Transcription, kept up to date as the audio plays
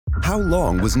How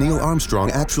long was Neil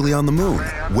Armstrong actually on the moon?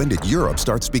 When did Europe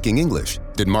start speaking English?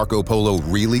 Did Marco Polo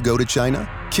really go to China?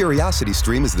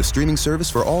 CuriosityStream is the streaming service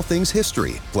for all things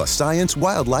history, plus science,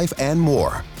 wildlife, and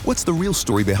more. What's the real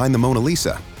story behind the Mona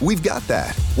Lisa? We've got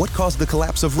that. What caused the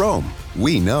collapse of Rome?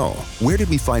 We know. Where did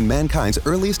we find mankind's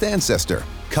earliest ancestor?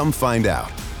 Come find out.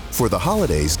 For the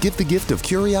holidays, give the gift of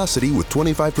curiosity with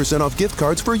 25% off gift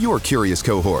cards for your curious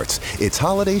cohorts. It's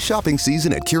holiday shopping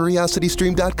season at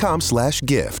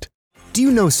curiositystream.com/gift. Do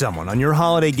you know someone on your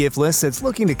holiday gift list that's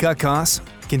looking to cut costs?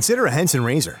 Consider a Henson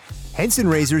razor. Henson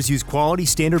razors use quality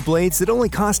standard blades that only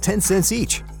cost 10 cents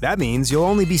each. That means you'll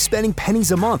only be spending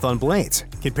pennies a month on blades.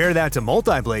 Compare that to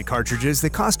multi-blade cartridges that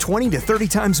cost 20 to 30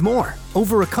 times more.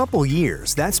 Over a couple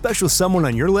years, that special someone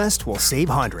on your list will save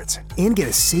hundreds and get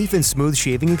a safe and smooth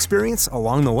shaving experience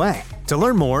along the way. To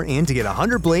learn more and to get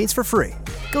 100 blades for free,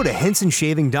 go to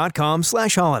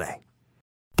hensonshaving.com/holiday.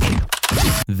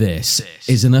 This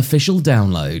is an official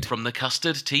download from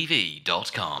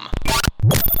thecustardtv.com.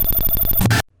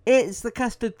 It's the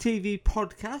Custard TV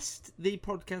podcast, the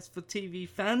podcast for TV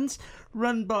fans,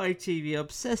 run by TV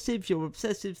obsessives. Your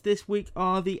obsessives this week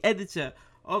are the editor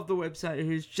of the website,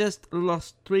 who's just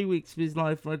lost 3 weeks of his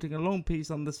life writing a long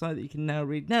piece on the site that you can now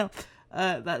read now.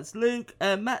 That's Luke.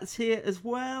 Matt's here as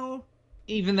well.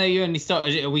 Even though you only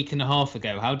started it a week and a half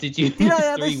ago, how did you Did I 3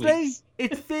 honestly? weeks?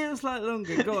 It feels like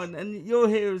longer. Go on, and you're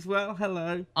here as well.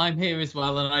 Hello. I'm here as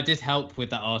well, and I did help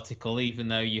with that article, even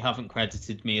though you haven't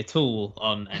credited me at all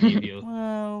on any of your...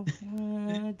 Well,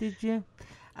 did you?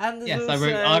 And yes, also...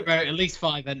 I wrote at least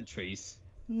 5 entries.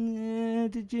 Yeah,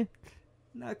 did you?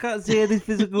 No, I can't see any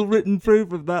physical written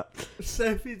proof of that.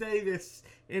 Sophie Davies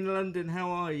in London,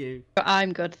 how are you?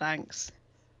 I'm good, thanks.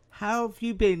 How have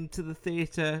you been to the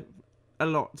theatre a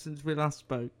lot since we last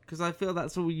spoke? Because I feel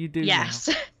that's all you do Yes.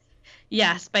 now.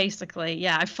 Yes, basically.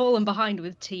 Yeah, I've fallen behind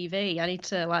with TV. I need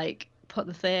to, put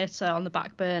the theatre on the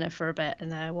back burner for a bit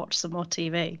and watch some more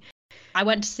TV. I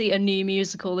went to see a new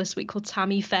musical this week called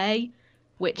Tammy Faye,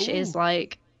 which is, a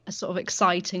sort of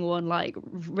exciting one,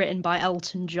 written by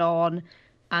Elton John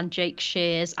and Jake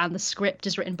Shears, and the script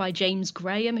is written by James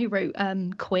Graham, who wrote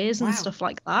Quiz and stuff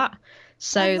like that.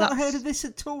 So I've not heard of this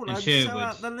at all. I'm so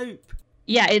out the loop.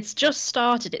 Yeah, it's just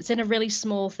started. It's in a really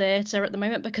small theatre at the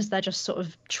moment because they're just sort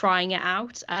of trying it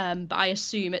out. But I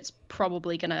assume it's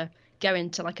probably going to go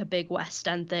into a big West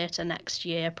End theatre next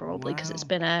year, probably, because it's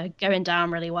been going down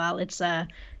really well. It's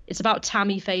about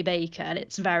Tammy Faye Baker, and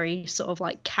it's very sort of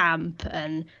camp,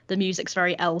 and the music's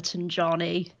very Elton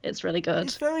John-y. It's really good.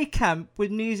 It's very camp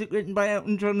with music written by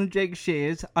Elton John and Jake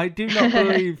Shears. I do not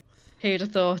believe. Who'd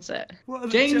have thought it?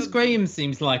 James Graham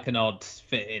seems like an odd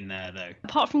fit in there, though.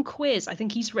 Apart from Quiz, I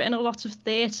think he's written a lot of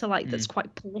theatre that's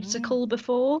quite political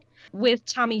before. With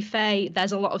Tammy Faye,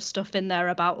 there's a lot of stuff in there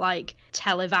about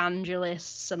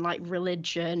televangelists and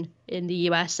religion in the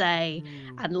USA,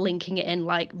 and linking it in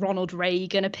Ronald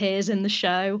Reagan appears in the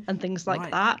show and things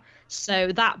like that.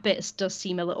 So that bit does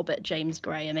seem a little bit James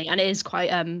Graham-y, and it is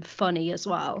quite funny as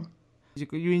well.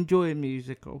 You enjoy a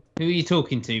musical? Who are you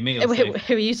talking to, me or Sophie?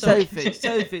 Who are you talking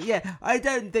Sophie, yeah. I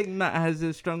don't think Matt has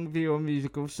a strong view on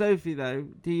musicals. Sophie, though,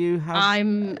 do you have...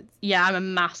 I'm a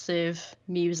massive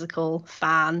musical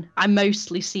fan. I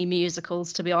mostly see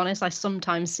musicals, to be honest. I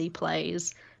sometimes see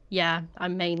plays. Yeah,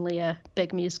 I'm mainly a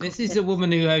big musical This is a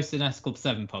woman who hosts an S Club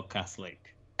 7 podcast, Luke.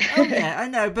 Oh, yeah, I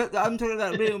know, but I'm talking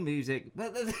about real music.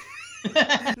 But the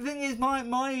thing is,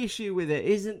 my issue with it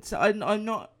isn't...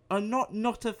 I'm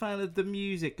not a fan of the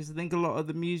music, because I think a lot of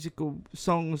the musical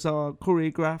songs are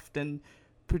choreographed and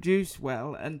produced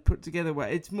well and put together well.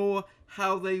 It's more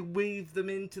how they weave them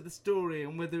into the story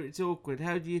and whether it's awkward.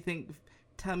 How do you think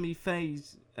Tammy Faye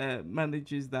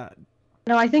manages that?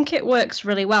 No, I think it works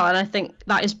really well, and I think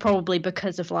that is probably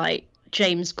because of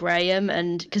James Graham,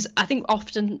 and because I think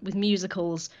often with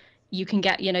musicals you can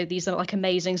get, these are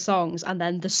amazing songs, and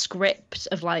then the script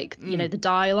of the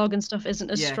dialogue and stuff isn't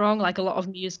as strong. A lot of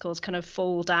musicals kind of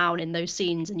fall down in those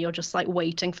scenes and you're just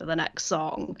waiting for the next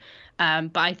song.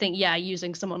 But I think,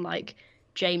 using someone like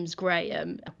James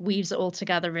Graham weaves it all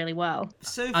together really well.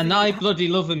 Sophie, and I bloody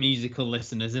love a musical,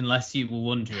 listeners, unless you were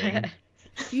wondering.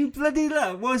 You bloody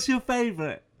love? What's your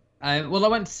favourite? Well, I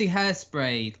went to see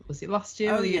Hairspray. Was it last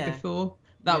year or the year before?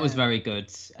 That was very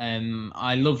good.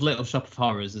 I love Little Shop of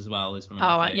Horrors as well. Is one of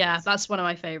my favorites. That's one of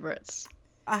my favourites.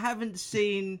 I haven't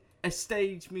seen a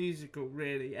stage musical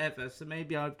really ever, so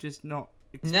maybe I've just not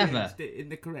experienced it in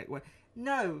the correct way.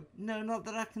 No, not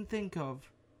that I can think of.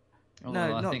 Oh, no,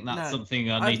 well, I think that's something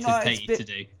I need to take you to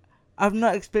do. I've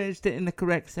not experienced it in the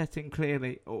correct setting,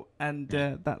 clearly, and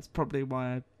that's probably why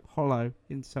I'm hollow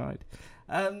inside.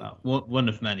 One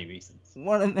of many reasons.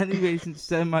 One of many reasons,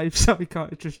 so my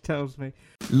psychiatrist tells me.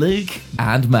 Luke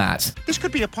and Matt. This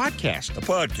could be a podcast. A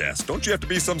podcast? Don't you have to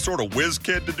be some sort of whiz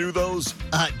kid to do those?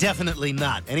 Definitely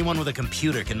not. Anyone with a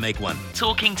computer can make one.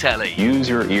 Talking telly. Use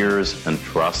your ears and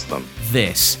trust them.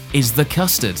 This is the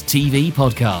Custard TV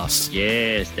Podcast.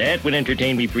 Yes, that would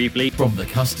entertain me briefly. From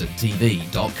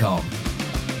thecustardtv.com.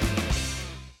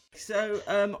 So,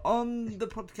 on the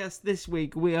podcast this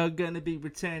week, we are going to be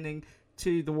returning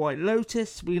to the White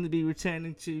Lotus. We're going to be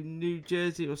returning to New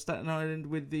Jersey or Staten Island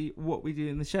with the What We Do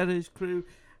in the Shadows crew.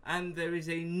 And there is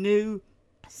a new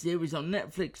series on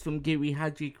Netflix from Giri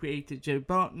Haji creator Joe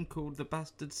Barton called The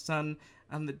Bastard Son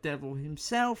and the Devil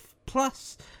Himself.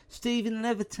 Plus, Stephen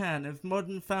Levitan of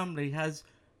Modern Family has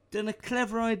done a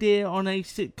clever idea on a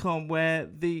sitcom where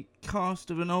the cast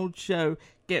of an old show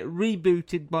get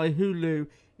rebooted by Hulu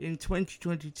in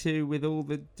 2022 with all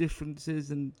the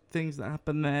differences and things that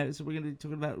happen there. So we're going to be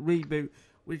talking about Reboot,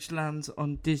 which lands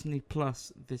on Disney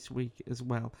Plus this week as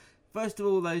well. First of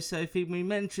all though, Sophie, we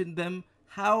mentioned them.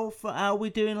 How are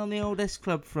we doing on the old S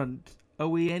Club front? Are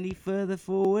we any further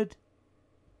forward?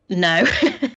 No.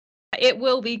 It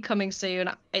will be coming soon.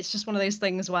 It's just one of those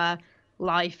things where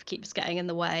life keeps getting in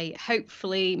the way.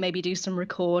 Hopefully maybe do some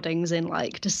recordings in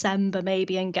like December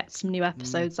maybe and get some new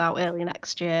episodes out early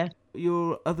next year.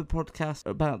 Your other podcast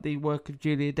about the work of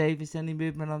Julia Davis, any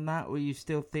movement on that, or are you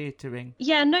still theatering?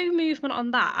 Yeah, no movement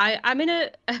on that. I'm in a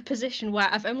position where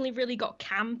I've only really got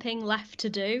camping left to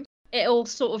do. It all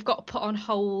sort of got put on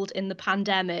hold in the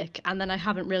pandemic, and then I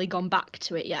haven't really gone back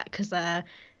to it yet because that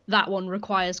one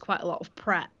requires quite a lot of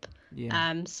prep.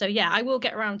 Yeah. So yeah, I will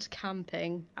get around to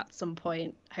camping at some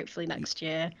point, hopefully next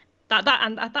year. That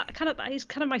is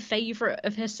kind of my favourite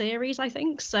of her series, I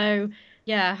think. So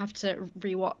yeah, I have to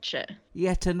rewatch it.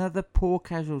 Yet another poor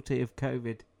casualty of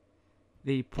COVID.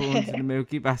 The Prawns in the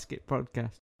Milky Basket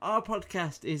podcast. Our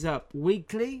podcast is up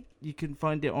weekly. You can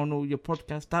find it on all your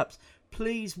podcast apps.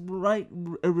 Please write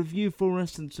a review for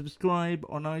us and subscribe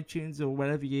on iTunes or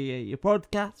wherever you get your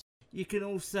podcasts. You can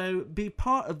also be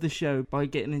part of the show by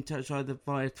getting in touch either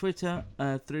via Twitter,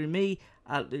 through me,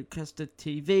 at Luke Custard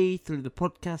TV, through the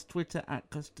podcast Twitter, at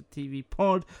Custard TV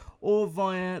Pod, or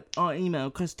via our email,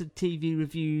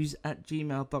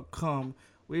 custardtvreviews@gmail.com.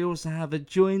 We also have a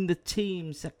Join the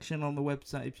Team section on the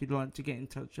website if you'd like to get in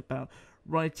touch about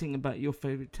writing about your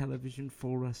favourite television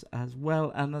for us as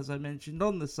well. And as I mentioned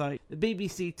on the site, the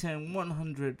BBC turned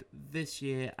 100 this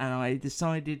year, and I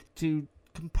decided to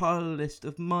compile a list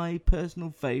of my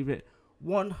personal favourite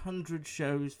 100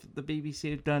 shows that the BBC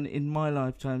have done in my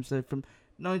lifetime, so from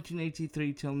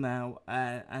 1983 till now,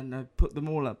 and I've put them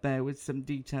all up there with some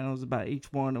details about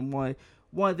each one and why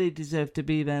they deserve to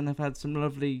be there, and I've had some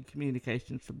lovely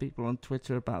communications from people on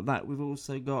Twitter about that. We've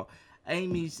also got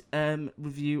Amy's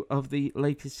review of the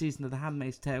latest season of The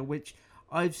Handmaid's Tale, which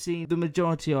I've seen the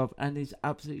majority of and is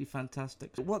absolutely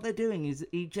fantastic. So what they're doing is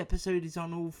each episode is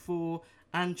on All 4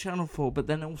 and Channel 4, but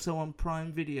then also on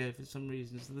Prime Video for some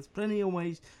reason. So there's plenty of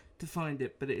ways to find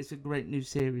it, but it is a great new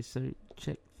series, so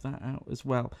check that out as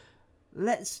well.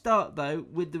 Let's start, though,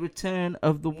 with the return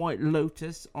of The White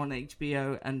Lotus on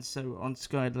HBO and so on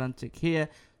Sky Atlantic here.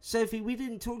 Sophie, we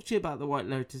didn't talk to you about The White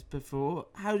Lotus before.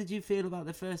 How did you feel about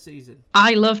the first season?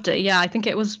 I loved it, yeah. I think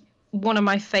it was one of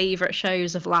my favourite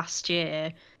shows of last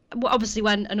year. Well, obviously,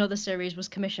 when another series was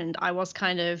commissioned, I was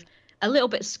kind of a little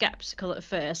bit skeptical at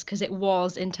first because it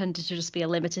was intended to just be a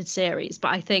limited series, but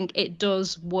I think it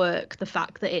does work, the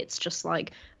fact that it's just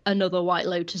like another White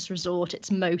Lotus resort. It's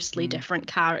mostly different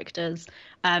characters,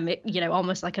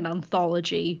 almost like an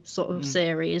anthology sort of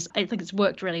series. I think it's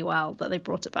worked really well that they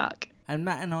brought it back. And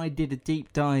Matt and I did a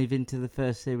deep dive into the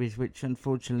first series, which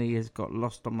unfortunately has got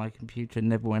lost on my computer and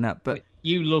never went up. But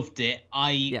you loved it.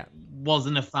 I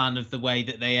wasn't a fan of the way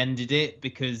that they ended it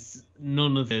because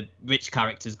none of the rich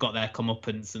characters got their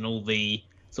comeuppance, and all the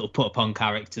sort of put upon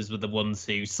characters were the ones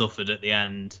who suffered at the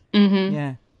end.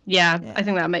 Mm-hmm. Yeah, I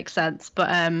think that makes sense. But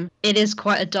it is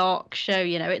quite a dark show,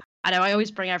 you know. I know I always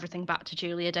bring everything back to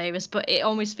Julia Davis, but it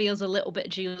almost feels a little bit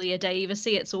Julia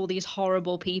Davis-y. It's all these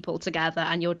horrible people together,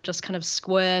 and you're just kind of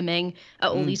squirming at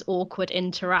all these awkward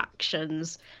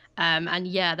interactions. And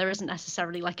yeah, there isn't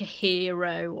necessarily like a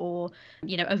hero or,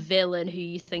 you know, a villain who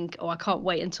you think, oh, I can't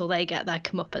wait until they get their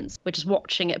comeuppance. We're just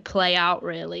watching it play out,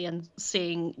 really, and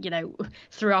seeing, you know,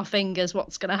 through our fingers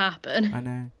what's going to happen. I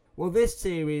know. Well, this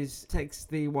series takes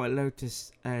the White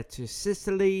Lotus to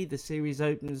Sicily. The series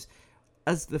opens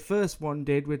as the first one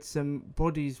did, with some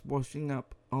bodies washing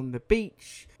up on the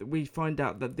beach. We find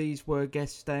out that these were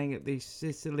guests staying at the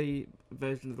Sicily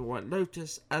version of the White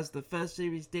Lotus, as the first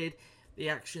series did. The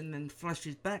action then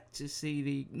flashes back to see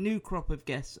the new crop of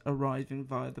guests arriving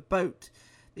via the boat.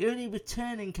 The only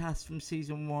returning cast from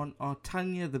season 1 are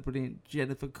Tanya, the brilliant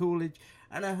Jennifer Coolidge,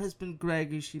 and her husband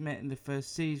Greg, who she met in the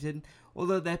first season.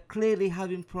 Although they're clearly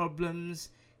having problems,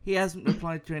 he hasn't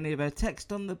replied to any of her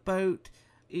texts on the boat.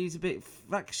 He's a bit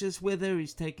fractious with her.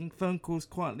 He's taking phone calls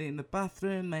quietly in the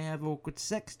bathroom. They have awkward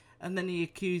sex, and then he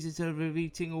accuses her of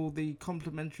eating all the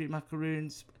complimentary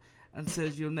macaroons and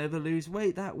says, "You'll never lose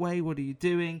weight that way. What are you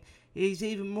doing?" He's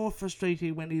even more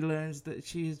frustrated when he learns that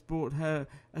she has brought her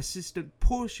assistant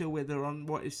Portia with her on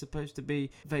what is supposed to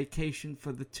be vacation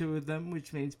for the two of them,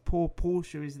 which means poor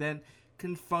Portia is then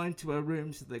confined to her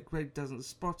room so that Greg doesn't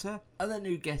spot her. Other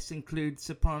new guests include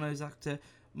Sopranos actor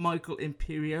Michael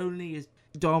Imperioli as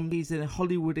Dom. He's a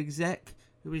Hollywood exec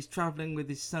who is travelling with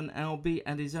his son Albie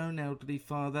and his own elderly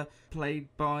father, played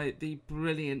by the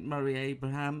brilliant Murray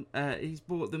Abraham. He's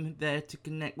brought them there to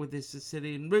connect with his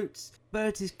Sicilian roots.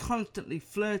 Bert is constantly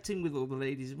flirting with all the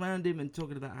ladies around him and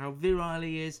talking about how virile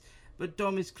he is, but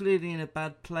Dom is clearly in a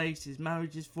bad place. His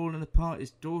marriage is falling apart,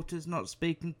 his daughter's not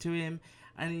speaking to him,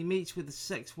 and he meets with a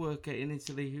sex worker in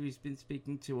Italy who he's been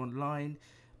speaking to online.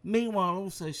 Meanwhile,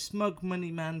 also, smug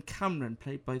money man Cameron,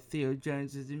 played by Theo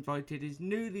Jones, has invited his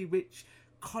newly rich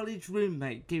college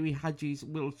roommate Gary Hadji's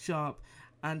Will Sharp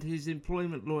and his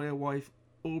employment lawyer wife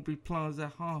Aubrey Plaza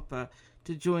Harper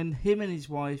to join him and his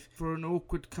wife for an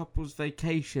awkward couple's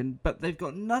vacation, but they've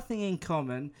got nothing in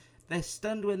common. They're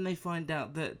stunned when they find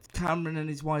out that Cameron and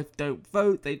his wife don't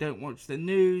vote, they don't watch the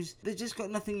news. They've just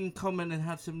got nothing in common and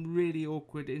have some really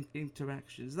awkward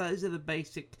interactions. Those are the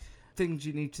basic things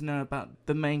you need to know about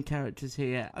the main characters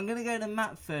here. I'm going to go to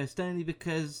Matt first, only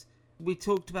because we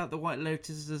talked about the White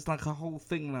Lotus as like a whole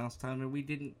thing last time, and we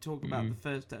didn't talk about the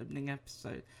first opening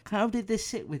episode. How did this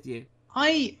sit with you?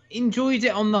 I enjoyed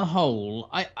it on the whole.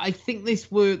 I think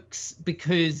this works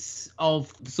because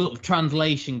of the sort of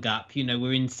translation gap. You know,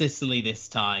 we're in Sicily this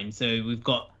time, so we've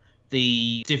got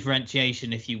the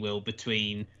differentiation, if you will,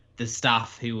 between the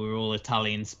staff who are all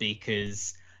Italian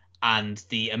speakers and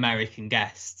the American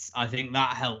guests. I think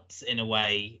that helps in a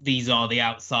way. These are the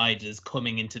outsiders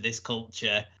coming into this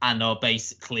culture and are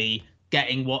basically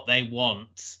getting what they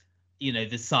want, you know,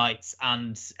 the sights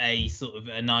and a sort of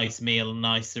a nice meal,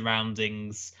 nice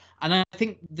surroundings. And I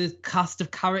think the cast of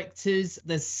characters,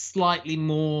 there's slightly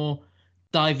more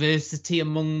diversity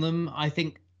among them. I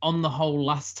think on the whole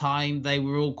last time they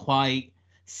were all quite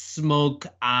smug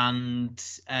and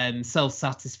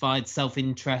self-satisfied,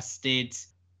 self-interested.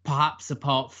 Perhaps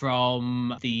apart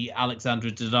from the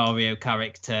Alexandra Daddario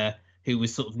character, who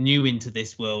was sort of new into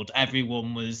this world,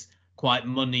 everyone was quite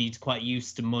moneyed, quite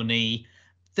used to money.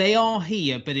 They are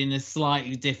here, but in a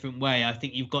slightly different way. I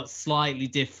think you've got slightly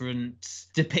different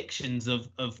depictions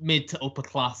of mid to upper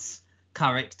class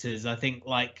characters. I think,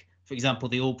 like, for example,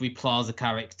 the Aubrey Plaza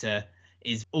character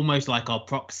is almost like our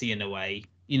proxy in a way.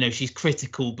 You know, she's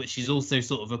critical, but she's also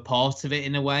sort of a part of it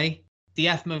in a way. The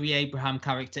F. Murray Abraham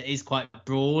character is quite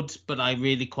broad, but I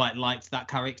really quite liked that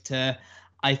character.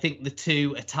 I think the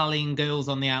two Italian girls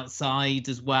on the outside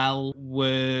as well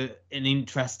were an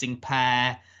interesting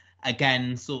pair.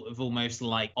 Again, sort of almost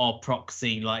like our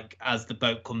proxy, like as the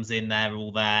boat comes in, they're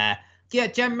all there. Yeah,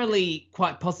 generally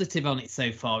quite positive on it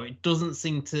so far. It doesn't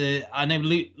seem to... I know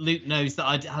Luke knows that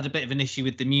I had a bit of an issue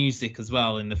with the music as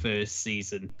well in the first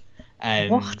season.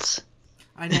 What?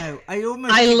 I know. I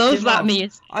love that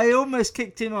music. I almost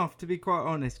kicked him off, to be quite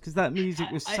honest, because that music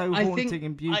was so haunting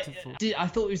and beautiful. I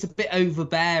thought it was a bit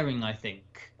overbearing, I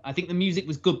think. I think the music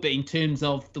was good, but in terms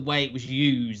of the way it was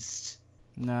used...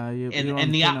 No, you're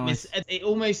and the atmosphere, it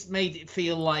almost made it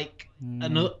feel like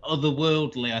an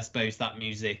otherworldly, I suppose, that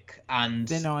music. And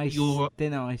they're nice. They're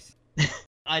nice.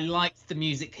 I liked the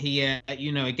music here.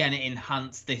 You know, again, it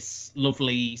enhanced this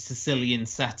lovely Sicilian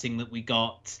setting that we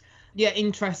got. Yeah,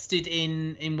 interested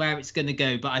in where it's going to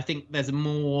go, but I think there's a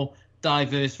more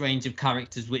diverse range of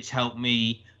characters which helped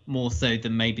me more so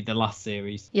than maybe the last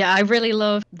series. Yeah, I really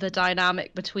love the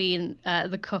dynamic between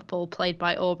the couple played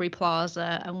by Aubrey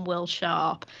Plaza and Will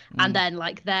Sharp, and then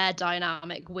like their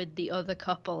dynamic with the other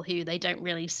couple who they don't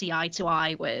really see eye to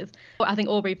eye with. I think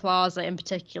Aubrey Plaza in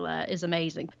particular is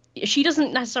amazing. She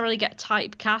doesn't necessarily get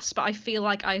typecast, but I feel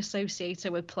like I associate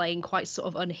her with playing quite sort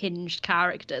of unhinged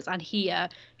characters, and here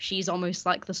she's almost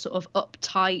like the sort of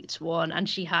uptight one, and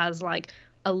she has like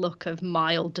a look of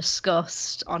mild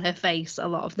disgust on her face a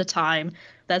lot of the time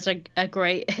there's a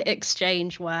great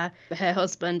exchange where her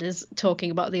husband is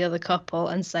talking about the other couple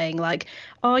and saying like,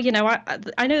 oh, you know,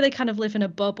 I know they kind of live in a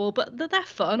bubble, but they're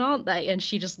fun, aren't they? And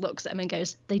she just looks at him and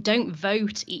goes, they don't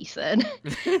vote, Ethan.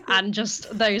 And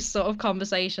just those sort of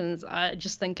conversations I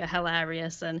just think are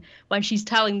hilarious. And when she's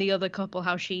telling the other couple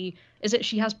how she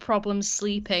has problems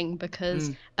sleeping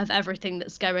because of everything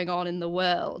that's going on in the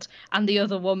world, and the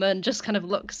other woman just kind of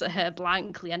looks at her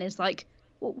blankly and is like,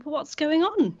 what's going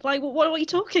on? Like, what are you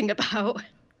talking about?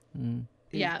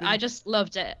 Yeah, I just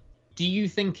loved it. Do you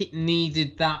think it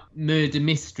needed that murder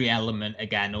mystery element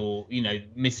again, or, you know,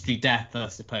 mystery death, I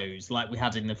suppose, like we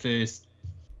had in the first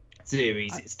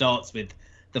series? It starts with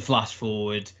the flash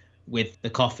forward with the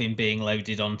coffin being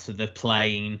loaded onto the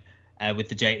plane with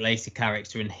the Jake Lacey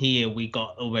character, and here we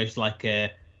got almost like a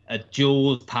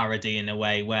Jaws parody in a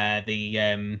way, where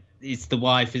it's the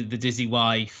wife, the dizzy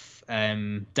wife,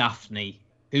 Daphne,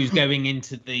 who's going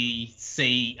into the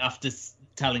sea after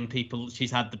telling people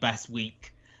she's had the best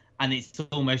week. And it's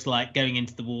almost like going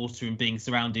into the water and being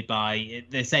surrounded by,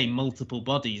 they say, multiple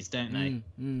bodies, don't they?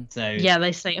 So yeah,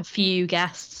 they say a few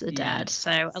guests are dead,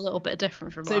 so a little bit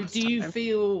different from last time. So do you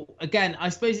feel, again, I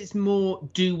suppose it's more,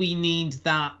 do we need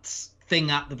that thing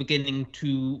at the beginning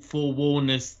to forewarn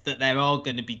us that there are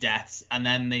going to be deaths, and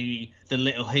then the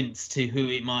little hints to who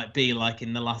it might be? Like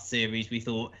in the last series, we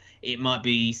thought it might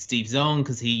be Steve Zahn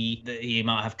because he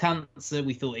might have cancer.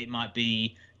 We thought it might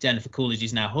be Jennifer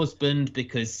Coolidge's now husband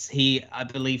because he, I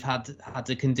believe, had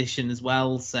a condition as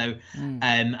well. So,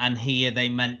 and here they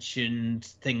mentioned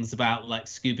things about like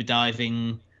scuba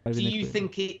diving. Do you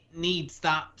think it needs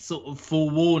that sort of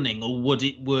forewarning, or would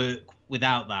it work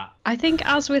without that? I think,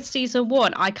 as with season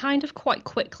 1, I kind of quite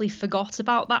quickly forgot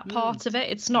about that part of it.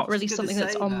 It's not really something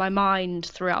that's on my mind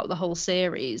throughout the whole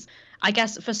series. I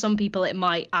guess for some people it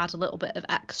might add a little bit of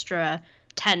extra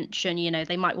tension, you know,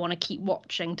 they might want to keep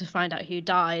watching to find out who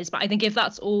dies, but I think if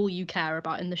that's all you care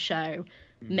about in the show,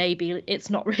 maybe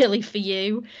it's not really for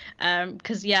you,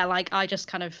 because like I just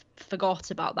kind of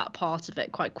forgot about that part of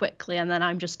it quite quickly, and then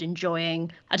I'm just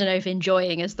enjoying, I don't know if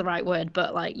enjoying is the right word,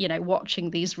 but like, you know,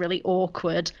 watching these really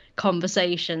awkward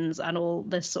conversations and all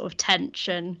this sort of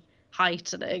tension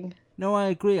heightening. No, I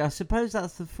agree. I suppose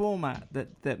that's the format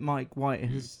that Mike White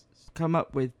has come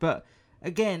up with, but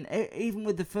again, even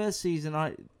with the first season,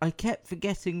 I kept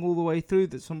forgetting all the way through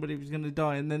that somebody was going to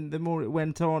die, and then the more it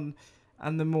went on,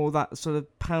 and the more that sort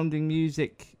of pounding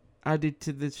music added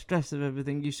to the stress of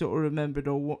everything, you sort of remembered,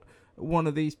 one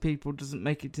of these people doesn't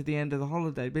make it to the end of the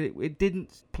holiday. But it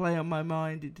didn't play on my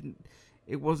mind.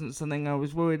 It wasn't something I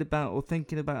was worried about or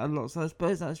thinking about a lot. So I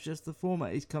suppose that's just the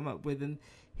format he's come up with. And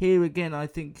here again, I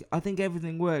think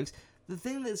everything works. The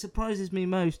thing that surprises me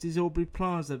most is Aubrey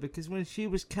Plaza, because when she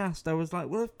was cast, I was like,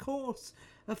 well, of course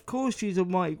she's a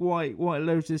White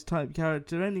Lotus type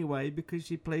character anyway, because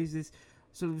she plays this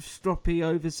sort of stroppy,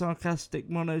 over-sarcastic,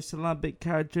 monosyllabic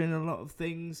character in a lot of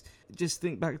things. Just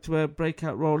think back to her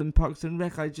breakout role in Parks and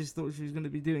Rec. I just thought she was going to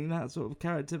be doing that sort of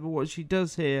character, but what she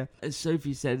does here, as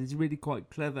Sophie said, is really quite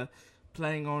clever,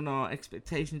 playing on our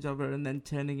expectations of her and then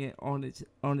turning it on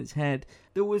its head.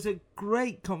 There was a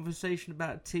great conversation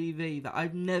about TV that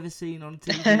I've never seen on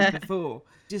TV before.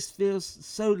 Just feels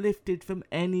so lifted from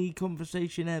any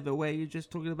conversation ever, where you're just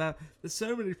talking about there's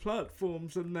so many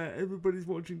platforms and everybody's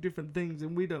watching different things,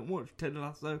 and we don't watch Ted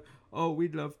Lasso. Oh, we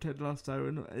love Ted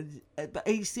Lasso, but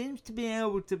he seems to be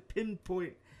able to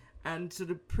pinpoint and sort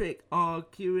of prick our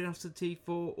curiosity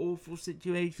for awful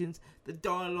situations. The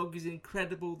dialogue is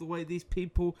incredible. The way these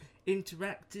people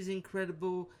interact is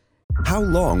incredible. How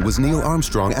long was Neil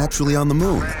Armstrong actually on the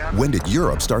moon? When did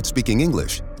Europe start speaking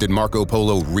English? Did Marco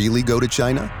Polo really go to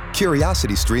China?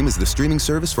 CuriosityStream is the streaming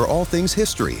service for all things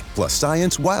history, plus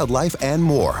science, wildlife, and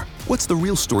more. What's the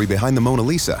real story behind the Mona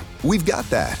Lisa? We've got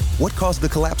that. What caused the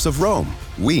collapse of Rome?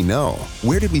 We know.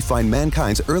 Where did we find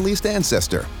mankind's earliest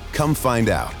ancestor? Come find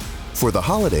out. For the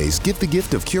holidays, give the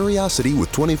gift of curiosity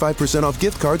with 25% off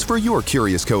gift cards for your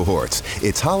curious cohorts.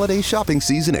 It's holiday shopping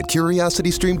season at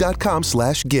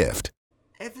curiositystream.com/gift.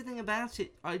 Everything about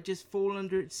it, I just fall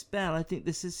under its spell. I think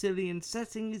the Sicilian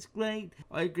setting is great.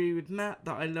 I agree with Matt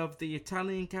that I love the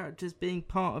Italian characters being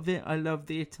part of it. I love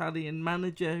the Italian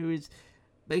manager who is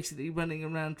basically running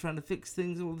around trying to fix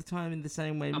things all the time in the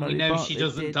same way. And we know she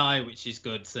doesn't die, which is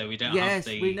good, so we don't have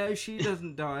to... Yes, we know she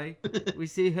doesn't die. We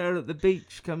see her at the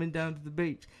beach, coming down to the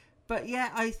beach. But yeah,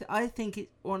 I think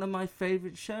it's one of my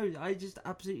favourite shows. I just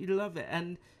absolutely love it.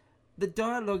 And the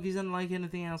dialogue is unlike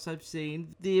anything else I've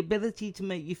seen. The ability to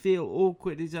make you feel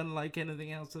awkward is unlike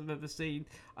anything else I've ever seen.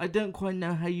 I don't quite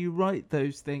know how you write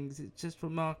those things. It's just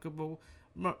remarkable.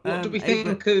 What do we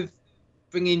think of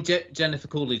Bringing Jennifer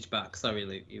Coolidge back. Sorry,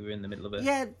 Luke, you were in the middle of it.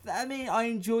 Yeah, I mean, I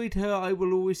enjoyed her. I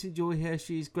will always enjoy her.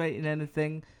 She's great in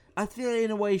anything. I feel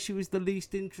in a way she was the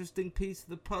least interesting piece of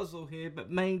the puzzle here,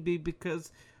 but mainly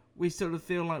because we sort of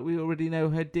feel like we already know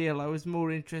her deal. I was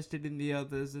more interested in the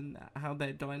others and how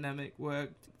their dynamic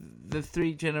worked. The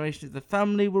 3 generations of the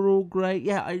family were all great.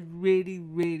 Yeah, I really,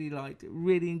 really liked it.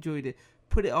 Really enjoyed it.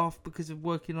 Put it off because of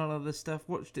working on other stuff.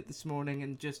 Watched it this morning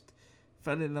and just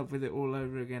fell in love with it all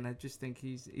over again. I just think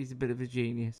he's a bit of a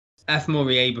genius. F.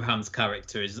 Murray Abraham's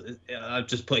character is, I've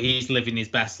just put, he's living his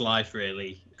best life,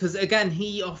 really. Because, again,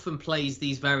 he often plays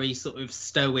these very sort of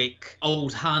stoic,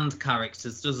 old hand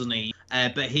characters, doesn't he?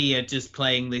 But here, just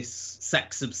playing this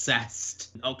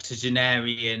sex-obsessed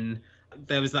octogenarian.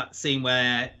 There was that scene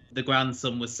where the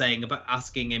grandson was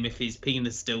asking him if his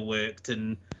penis still worked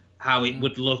and how it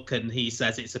would look, and he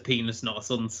says it's a penis, not a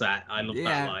sunset. I love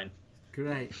that line.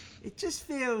 Great. It just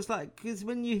feels like, because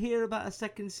when you hear about a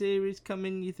second series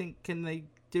coming, you think, can they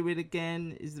do it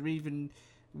again? Is there even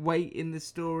weight in the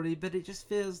story? But it just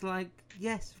feels like,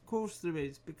 yes, of course there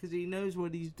is, because he knows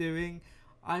what he's doing.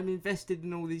 I'm invested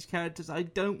in all these characters. I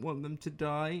don't want them to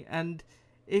die. And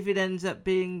if it ends up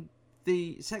being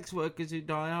the sex workers who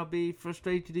die, I'll be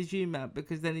frustrated as you, Matt,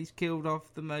 because then he's killed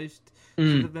off the most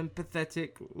sort of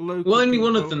empathetic local Well, only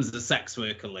people. one of them's a sex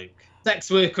worker, Luke. Sex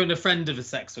worker and a friend of a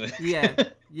sex worker.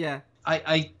 Yeah.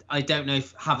 I don't know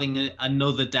if having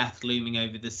another death looming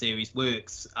over the series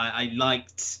works. I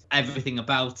liked everything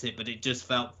about it, but it just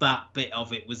felt that bit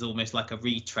of it was almost like a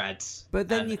retread. But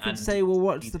then you could say, well,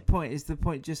 what's the point? Is the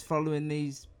point just following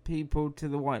these people to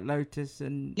the White Lotus?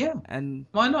 And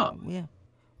why not? Yeah.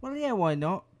 Well, yeah, why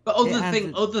not? But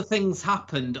other things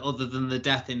happened other than the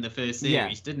death in the first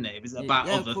series, didn't it? It was about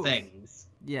other things.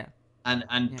 Yeah.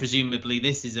 And presumably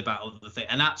this is about other things.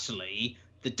 And actually,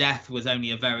 the death was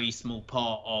only a very small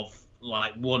part of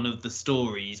like one of the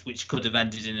stories, which could have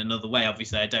ended in another way.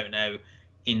 Obviously, I don't know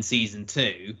in season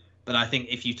 2, but I think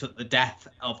if you took the death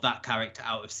of that character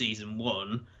out of season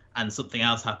 1 and something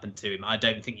else happened to him, I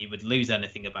don't think you would lose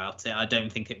anything about it. I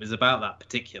don't think it was about that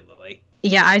particularly.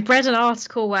 Yeah, I read an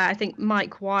article where I think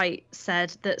Mike White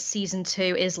said that season 2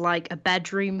 is like a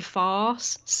bedroom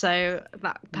farce. So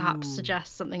that perhaps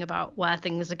suggests something about where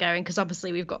things are going. Because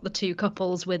obviously we've got the 2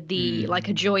 couples with the like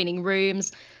adjoining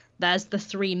rooms. There's the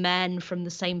 3 men from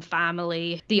the same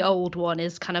family. The old one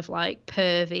is kind of like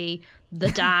pervy.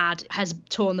 The dad has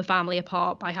torn the family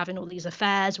apart by having all these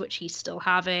affairs, which he's still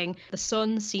having. The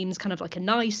son seems kind of like a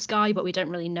nice guy, but we don't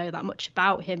really know that much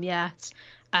about him yet.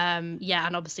 And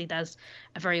obviously there's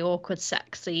a very awkward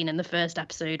sex scene in the first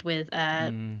episode with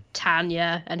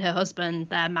Tanya and her husband.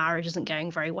 Their marriage isn't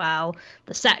going very well.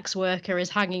 The sex worker is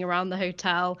hanging around the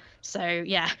hotel. So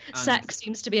sex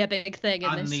seems to be a big thing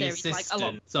in this series.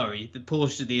 The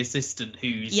Portia, the assistant,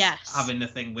 who's having a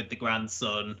thing with the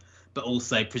grandson, but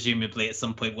also presumably at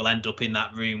some point will end up in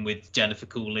that room with Jennifer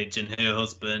Coolidge and her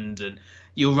husband. And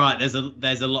you're right,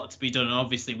 there's a lot to be done. And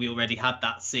obviously we already had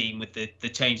that scene with the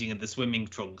changing of the swimming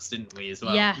trunks, didn't we, as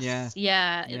well? Yes,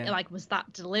 yeah. Like, was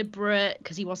that deliberate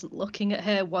because he wasn't looking at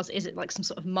her? Is it like some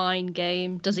sort of mind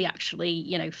game? Does he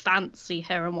actually, fancy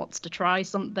her and wants to try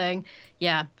something?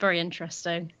 Yeah, very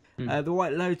interesting. The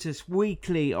White Lotus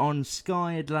weekly on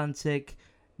Sky Atlantic,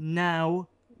 now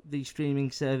the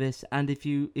streaming service, and if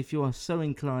you are so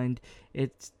inclined,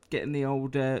 it's getting the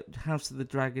old House of the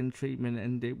Dragon treatment,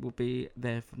 and it will be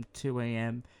there from 2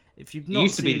 a.m. If you've not it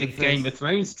used to be the first... Game of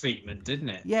Thrones treatment, didn't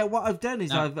it? Yeah, what I've done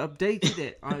is I've updated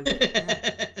it.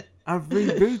 I've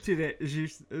rebooted it,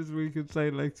 as we could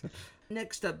say later.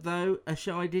 Next up, though, a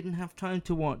show I didn't have time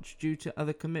to watch due to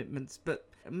other commitments, but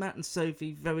Matt and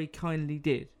Sophie very kindly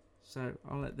did. So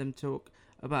I'll let them talk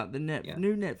about the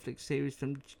new Netflix series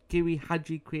from Kiwi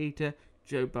Haji creator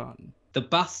Joe Barton. The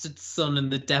Bastard Son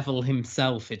and the Devil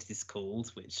Himself, it is called,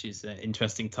 which is an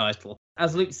interesting title.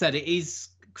 As Luke said, it is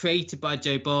created by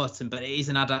Joe Barton, but it is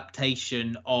an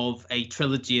adaptation of a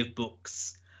trilogy of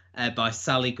books by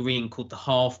Sally Green called the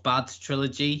Half-Bad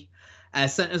Trilogy.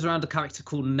 Centres around a character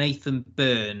called Nathan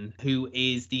Byrne, who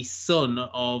is the son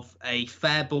of a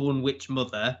fair-born witch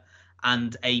mother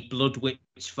and a blood witch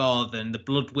father. And the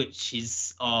blood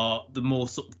witches are the more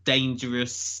sort of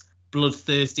dangerous,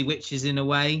 bloodthirsty witches in a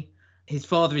way. His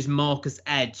father is Marcus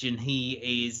Edge, and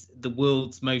he is the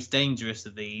world's most dangerous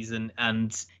of these,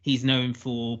 and he's known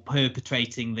for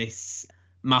perpetrating this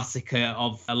massacre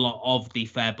of a lot of the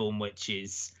fair-born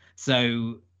witches.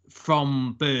 So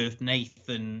from birth,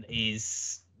 Nathan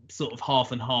is sort of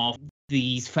half and half.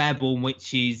 These fair-born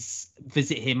witches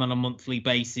visit him on a monthly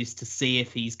basis to see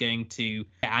if he's going to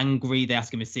get angry. They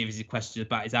ask him a series of questions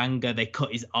about his anger. They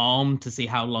cut his arm to see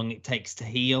how long it takes to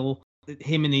heal.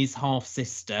 him and his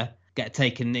half-sister get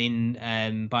taken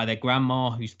in by their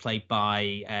grandma, who's played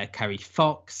by Kerry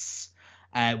Fox.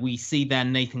 We see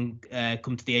then Nathan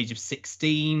come to the age of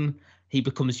 16. He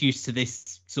becomes used to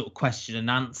this sort of question and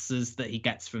answers that he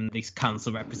gets from this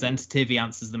council representative. He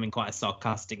answers them in quite a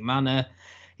sarcastic manner.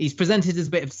 He's presented as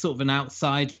a bit of sort of an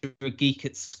outsider, a geek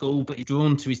at school, but he's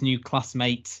drawn to his new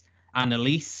classmate,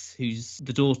 Annalise, who's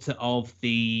the daughter of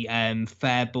the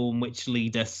Fairborn witch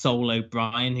leader Sol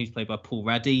O'Brien, who's played by Paul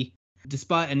Reddy.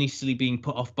 Despite initially being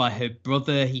put off by her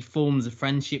brother, he forms a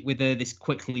friendship with her. This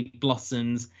quickly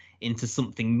blossoms into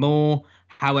something more.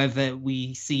 However,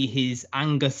 we see his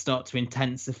anger start to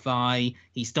intensify.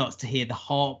 He starts to hear the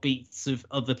heartbeats of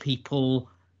other people,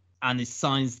 and his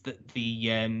signs that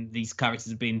these characters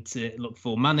have been to look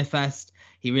for manifest.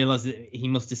 He realizes that he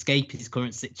must escape his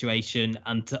current situation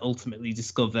and to ultimately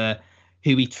discover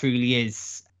who he truly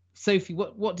is. Sophie,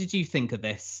 what did you think of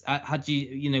this? Were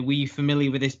you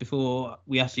familiar with this before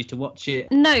we asked you to watch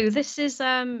it? No, this is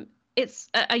it's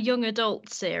a young adult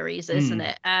series, isn't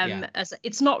it?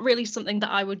 It's not really something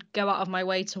that I would go out of my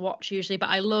way to watch usually, but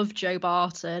I love Joe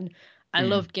Barton. I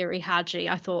loved Giri Hadji.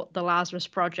 I thought The Lazarus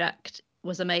Project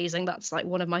was amazing. That's like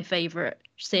one of my favorite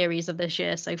series of this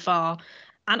year so far.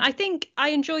 And I think I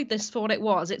enjoyed this for what it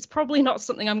was. It's probably not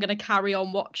something I'm going to carry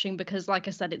on watching because, like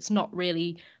I said, it's not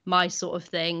really my sort of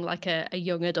thing, like a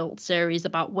young adult series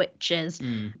about witches.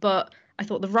 But I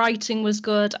thought the writing was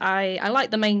good. I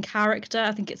like the main character.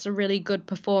 I think it's a really good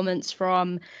performance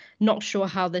from, not sure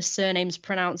how this surname's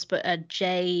pronounced, but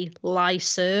Jay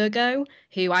Lysergo,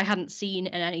 who I hadn't seen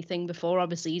in anything before.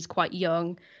 Obviously, he's quite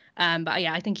young. But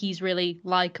yeah, I think he's really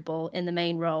likable in the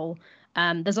main role.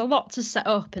 There's a lot to set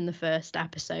up in the first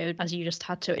episode, as you just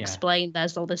had to explain.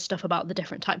 There's all this stuff about the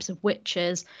different types of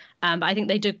witches. But I think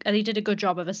they did a good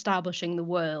job of establishing the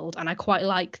world. And I quite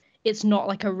like, it's not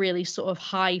like a really sort of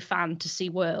high fantasy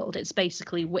world. It's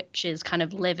basically witches kind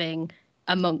of living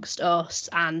amongst us.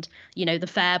 And, you know, the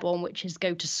Fairborn witches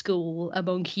go to school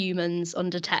among humans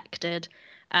undetected.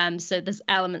 So there's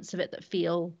elements of it that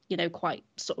feel, you know, quite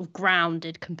sort of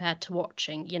grounded compared to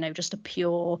watching, you know, just a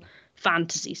pure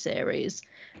fantasy series.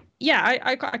 Yeah,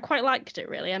 I quite liked it,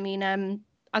 really. I mean,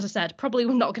 as I said, probably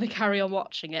we're not going to carry on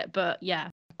watching it, but yeah.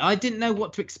 I didn't know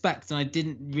what to expect, and I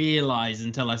didn't realise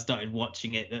until I started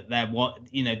watching it that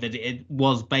that it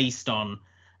was based on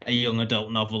a young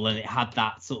adult novel, and it had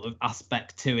that sort of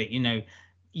aspect to it. You know,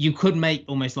 you could make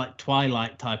almost like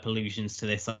Twilight type allusions to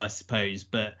this, I suppose,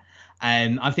 but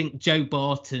I think Joe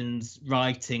Barton's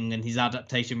writing and his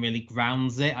adaptation really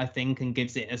grounds it, I think, and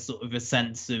gives it a sort of a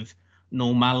sense of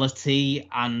normality,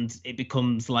 and it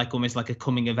becomes like almost like a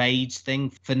coming of age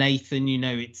thing for Nathan. You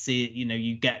know,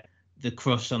 you get the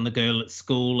crush on the girl at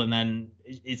school, and then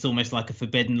it's almost like a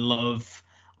forbidden love.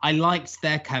 I liked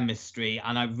their chemistry,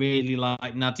 and I really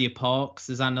liked Nadia Parks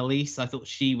as Annalise. I thought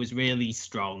she was really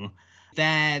strong.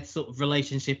 Their sort of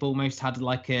relationship almost had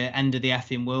like a end of the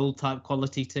effing world type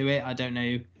quality to it. I don't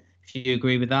know if you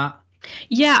agree with that.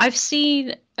 Yeah, I've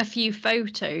seen a few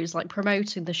photos like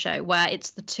promoting the show where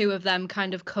it's the two of them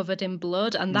kind of covered in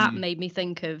blood, and that made me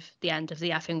think of the end of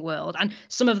the effing world. And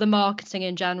some of the marketing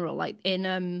in general, like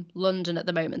in London at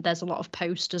the moment, there's a lot of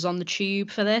posters on the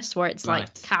tube for this where it's like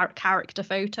character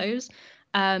photos.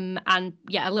 And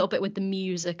yeah, a little bit with the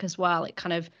music as well. It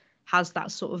kind of has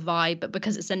that sort of vibe, but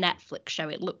because it's a Netflix show,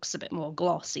 it looks a bit more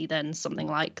glossy than something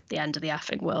like the end of the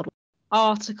effing world.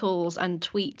 Articles and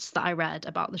tweets that I read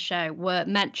about the show were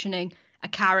mentioning a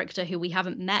character who we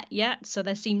haven't met yet. So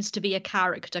there seems to be a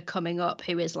character coming up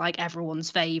who is like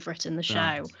everyone's favourite in the show.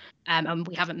 Right. And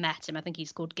we haven't met him. I think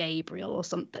he's called Gabriel or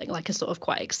something, like a sort of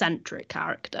quite eccentric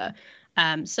character.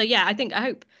 So yeah, I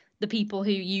hope the people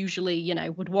who usually, you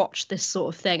know, would watch this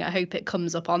sort of thing, I hope it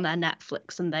comes up on their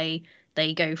Netflix and they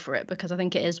go for it, because I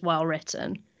think it is well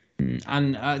written.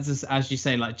 And as you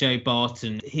say, like Joe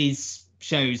Barton, his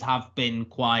shows have been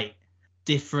quite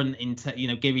different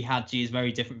Giri Hadji is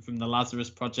very different from the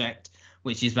Lazarus Project,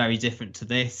 which is very different to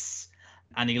this,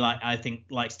 and he I think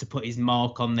likes to put his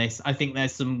mark on this. I think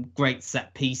there's some great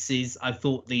set pieces. I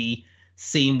thought the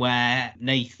scene where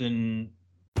Nathan...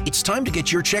 It's time to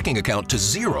get your checking account to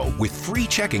zero with free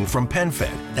checking from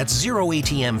PenFed. That's zero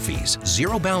ATM fees,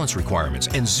 zero balance requirements,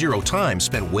 and zero time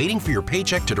spent waiting for your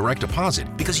paycheck to direct deposit,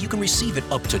 because you can receive it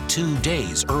up to 2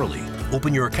 days early.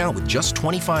 Open your account with just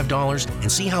 $25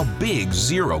 and see how big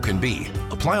zero can be.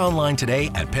 Apply online today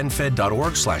at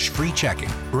PenFed.org/free checking.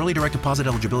 Early direct deposit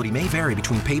eligibility may vary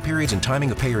between pay periods and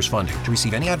timing of payers' funding. To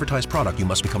receive any advertised product, you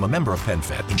must become a member of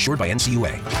PenFed, insured by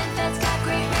NCUA.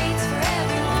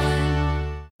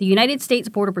 The United States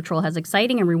Border Patrol has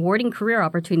exciting and rewarding career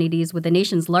opportunities with the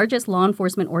nation's largest law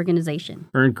enforcement organization.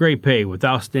 Earn great pay with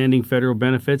outstanding federal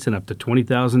benefits and up to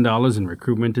 $20,000 in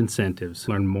recruitment incentives.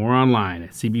 Learn more online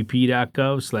at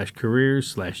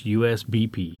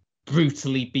cbp.gov/careers/USBP.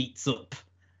 Brutally beats up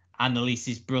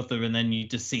Annalise's brother, and then you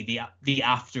just see the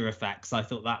after effects. I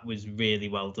thought that was really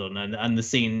well done, and the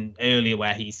scene earlier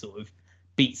where he sort of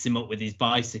beats him up with his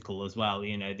bicycle as well.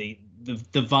 You know, the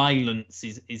violence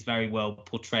is very well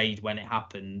portrayed when it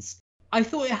happens. I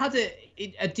thought it had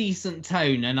a decent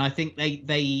tone, and I think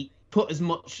they put as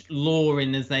much lore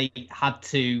in as they had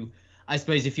to. I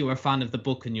suppose if you're a fan of the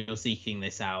book and you're seeking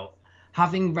this out,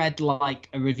 having read like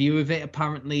a review of it,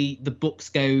 apparently the books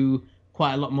go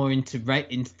quite a lot more into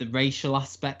the racial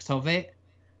aspect of it.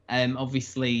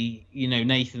 Obviously, you know,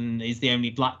 Nathan is the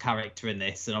only black character in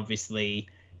this, and obviously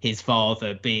his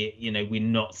father, be it, you know, we're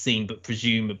not seen, but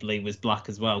presumably was black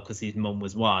as well because his mum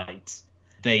was white.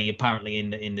 They apparently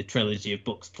in the trilogy of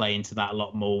books play into that a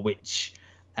lot more, which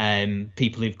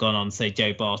people who've gone on, say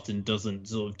Joe Barton doesn't,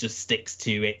 sort of just sticks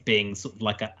to it being sort of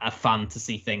like a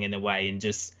fantasy thing in a way, and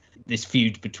just this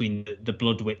feud between the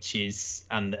Blood Witches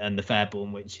and the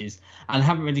Fairborn Witches. And I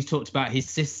haven't really talked about his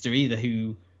sister either,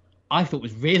 who I thought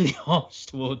was really harsh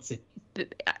towards him.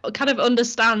 Kind of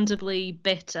understandably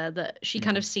bitter that she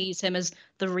kind of sees him as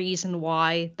the reason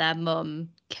why their mum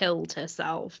killed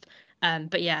herself.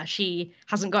 But yeah, she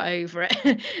hasn't got over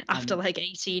it after like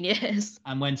 18 years.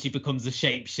 And when she becomes a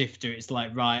shapeshifter, it's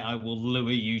like, right, I will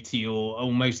lure you to your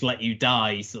almost let you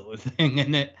die sort of thing.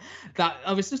 And that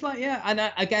I was just like, yeah. And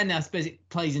again, I suppose it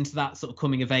plays into that sort of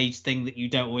coming of age thing that you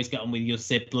don't always get on with your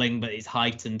sibling, but it's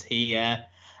heightened here.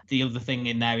 The other thing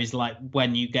in there is like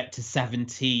when you get to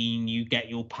 17, you get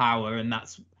your power, and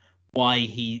that's why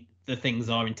the things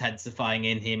are intensifying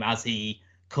in him as he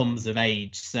comes of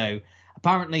age. So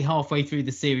apparently halfway through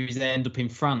the series they end up in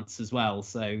France as well.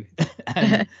 So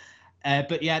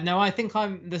but yeah, no, I think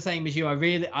I'm the same as you.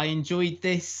 I enjoyed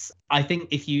this. I think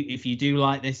if you do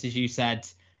like this, as you said,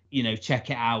 you know, check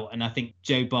it out. And I think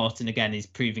Joe Barton again is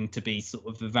proving to be sort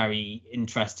of a very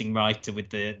interesting writer with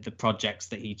the projects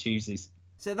that he chooses.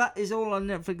 So that is all on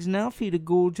Netflix now for you to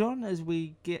gorge on as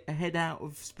we head out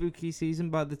of spooky season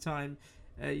by the time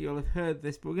you'll have heard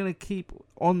this. But we're going to keep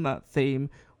on that theme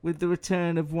with the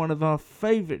return of one of our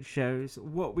favourite shows,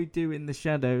 What We Do in the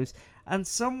Shadows, and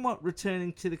somewhat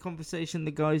returning to the conversation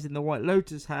the guys in the White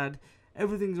Lotus had.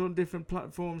 Everything's on different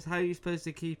platforms. How are you supposed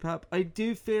to keep up? I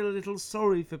do feel a little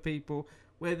sorry for people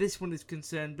where this one is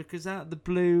concerned, because out of the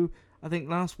blue, I think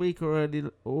last week or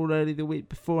early the week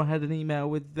before, I had an email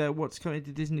with what's coming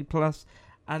to Disney Plus,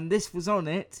 and this was on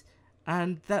it,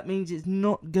 and that means it's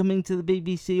not coming to the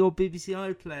BBC or BBC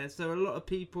iPlayer. So a lot of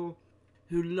people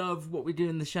who love What We Do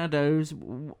in the Shadows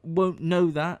won't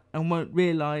know that and won't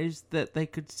realise that they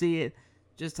could see it,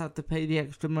 just have to pay the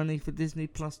extra money for Disney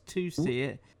Plus to see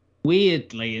it.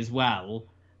 Weirdly as well,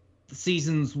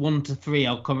 seasons 1 to 3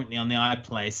 are currently on the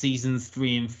iPlayer. Seasons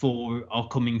 3 and 4 are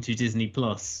coming to Disney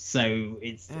Plus. So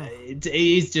it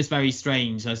is just very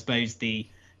strange. I suppose the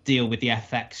deal with the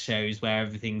FX shows where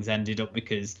everything's ended up,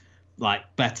 because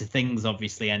like Better Things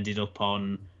obviously ended up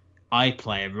on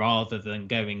iPlayer rather than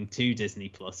going to Disney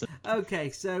Plus. Okay,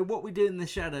 so What We Do in the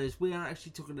Shadows, we are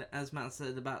actually talking, as Matt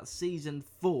said, about season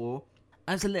 4.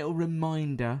 As a little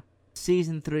reminder,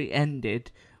 season 3 ended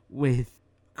with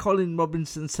Colin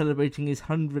Robinson celebrating his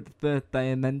 100th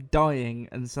birthday and then dying,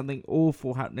 and something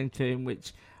awful happening to him,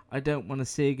 which I don't want to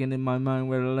see again in my mind,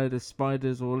 where a load of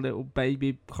spiders or little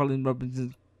baby Colin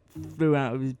Robinson flew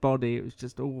out of his body. It was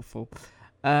just awful.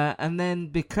 And then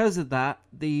because of that,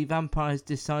 the vampires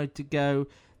decide to go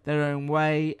their own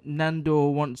way.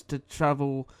 Nandor wants to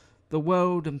travel the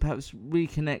world and perhaps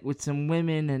reconnect with some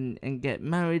women and get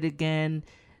married again.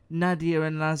 Nadia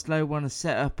and Laszlo want to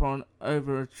set up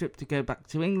over a trip to go back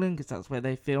to England, because that's where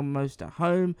they feel most at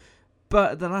home.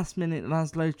 But at the last minute,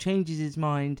 Laszlo changes his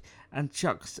mind and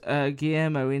chucks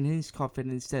Guillermo in his coffin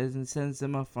instead and sends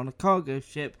them off on a cargo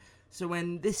ship. So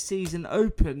when this season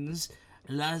opens,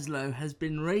 Laszlo has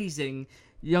been raising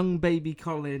young baby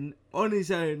Colin on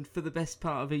his own for the best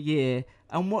part of a year.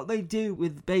 And what they do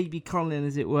with baby Colin,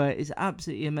 as it were, is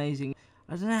absolutely amazing.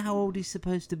 I don't know how old he's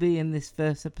supposed to be in this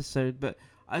first episode, but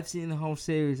I've seen the whole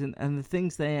series, and the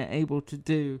things they are able to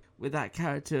do with that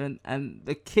character, and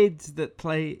the kids that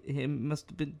play him must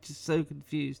have been just so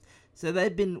confused. So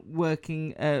they've been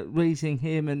working, raising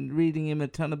him and reading him a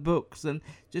ton of books and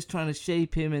just trying to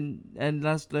shape him, and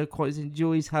Laszlo quite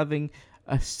enjoys having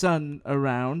a son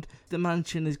around. The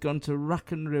mansion has gone to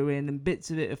rack and ruin, and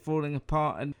bits of it are falling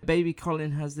apart, and baby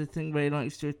Colin has the thing where he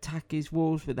likes to attack his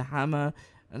walls with a hammer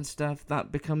and stuff.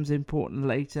 That becomes important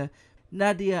later.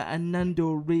 Nadia and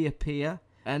Nandor reappear,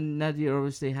 and Nadia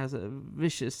obviously has a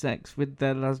vicious sex with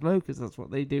Laszlo, because that's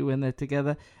what they do when they're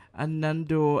together, and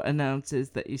Nandor announces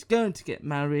that he's going to get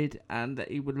married and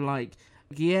that he would like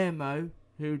Guillermo,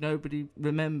 who nobody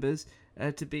remembers,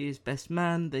 to be his best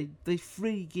man. They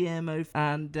free Guillermo,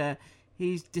 and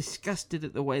he's disgusted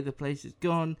at the way the place has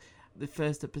gone. The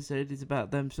first episode is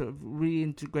about them sort of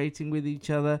reintegrating with each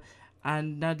other,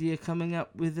 and Nadia coming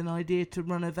up with an idea to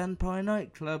run a vampire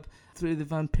nightclub through the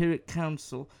Vampiric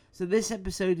Council. So this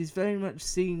episode is very much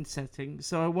scene setting,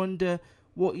 so I wonder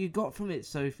what you got from it,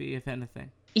 Sophie, if anything.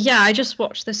 Yeah, I just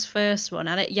watched this first one,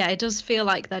 and it does feel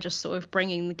like they're just sort of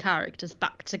bringing the characters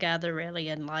back together, really,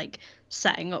 and like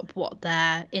setting up what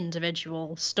their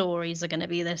individual stories are going to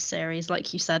be this series,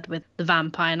 like you said, with the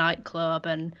vampire nightclub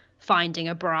and finding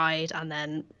a bride, and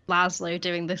then Laszlo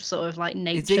doing this sort of like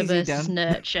nature versus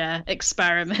nurture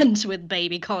experiment with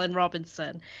baby Colin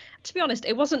Robinson. To be honest,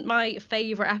 it wasn't my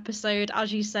favourite episode.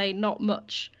 As you say, not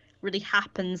much really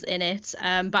happens in it,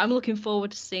 but I'm looking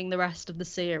forward to seeing the rest of the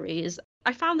series.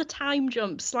 I found the time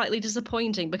jump slightly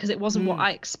disappointing because it wasn't what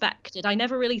I expected. I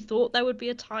never really thought there would be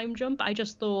a time jump. I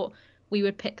just thought we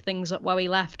would pick things up where we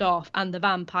left off, and the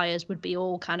vampires would be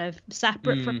all kind of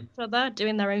separate from each other,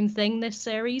 doing their own thing this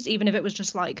series, even if it was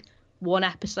just like one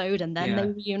episode and then they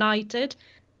reunited.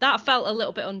 That felt a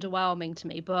little bit underwhelming to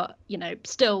me, but, you know,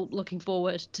 still looking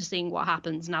forward to seeing what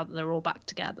happens now that they're all back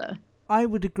together. I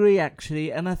would agree,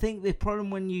 actually, and I think the problem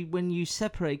when you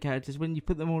separate characters, when you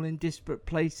put them all in disparate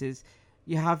places,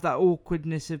 you have that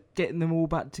awkwardness of getting them all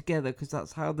back together, because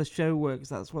that's how the show works,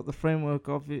 that's what the framework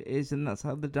of it is, and that's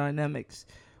how the dynamics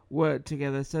work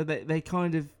together. So they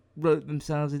kind of wrote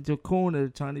themselves into a corner a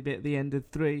tiny bit at the end of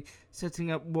 3,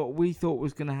 setting up what we thought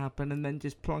was going to happen, and then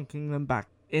just plonking them back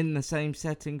in the same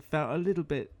setting felt a little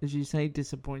bit, as you say,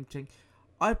 disappointing.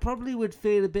 I probably would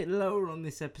feel a bit lower on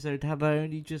this episode had I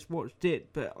only just watched it,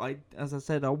 but as I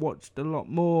said, I watched a lot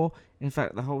more. In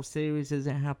fact, the whole series as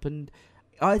it happened.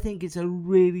 I think it's a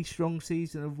really strong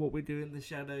season of What We Do in the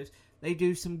Shadows. They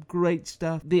do some great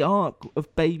stuff. The arc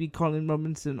of baby Colin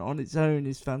Robinson on its own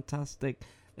is fantastic.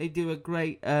 They do a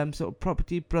great sort of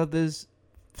Property Brothers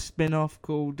spin-off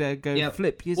called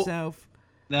Flip Yourself.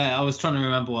 I was trying to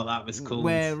remember what that was called.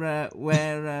 Where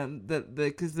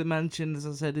because the mansion, as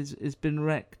I said, has been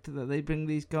wrecked. That they bring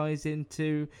these guys in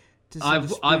to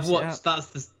I've watched.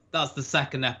 That's the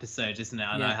second episode, isn't it?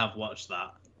 And I have watched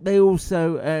that. They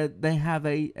also they have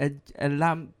a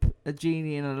lamp, a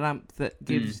genie in a lamp that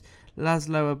gives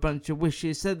Laszlo a bunch of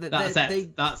wishes. So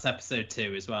that's episode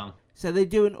 2 as well. So they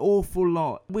do an awful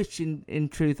lot, which in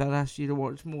truth I'd ask you to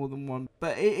watch more than one.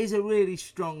 But it is a really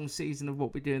strong season of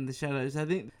What We Do in the Shadows. I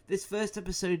think this first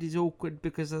episode is awkward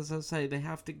because, as I say, they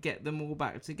have to get them all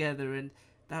back together, and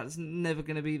that's never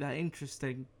going to be that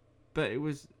interesting. But it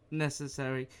was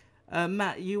necessary.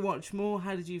 Matt, you watched more.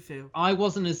 How did you feel? I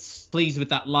wasn't as pleased with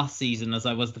that last season as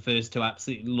I was the first two. I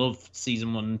absolutely loved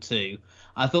season 1 and 2.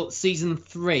 I thought season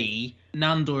 3,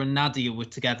 Nandor and Nadia were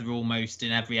together almost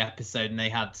in every episode, and they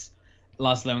had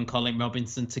Laszlo and Colin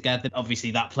Robinson together.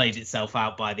 Obviously, that played itself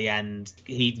out by the end.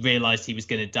 He realised he was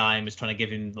going to die and was trying to give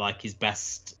him like his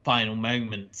best final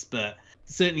moments. But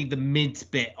certainly the mid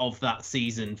bit of that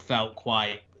season felt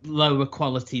quite lower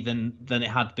quality than it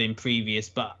had been previous.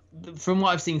 But from what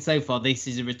I've seen so far, this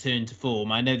is a return to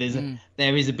form. I know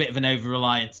there is a bit of an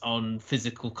over-reliance on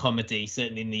physical comedy,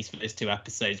 certainly in these first 2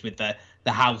 episodes, with the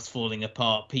house falling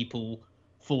apart, people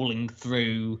falling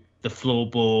through the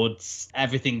floorboards,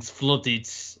 everything's flooded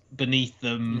beneath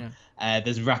them.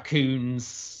 There's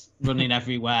raccoons running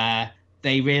everywhere.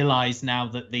 They realise now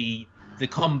that the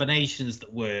combinations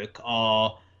that work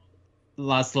are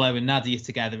Laszlo and Nadia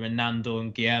together and Nandor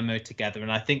and Guillermo together,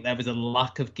 and I think there was a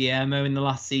lack of Guillermo in the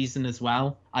last season as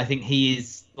well. I think he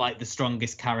is like the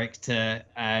strongest character,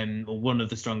 or one of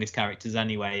the strongest characters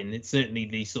anyway, and it's certainly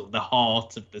the sort of the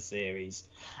heart of the series.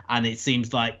 And it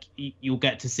seems like you'll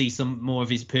get to see some more of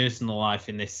his personal life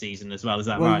in this season as well. Is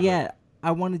that right? Well, yeah,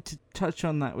 I wanted to touch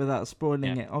on that without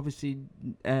spoiling it. Obviously,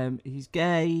 he's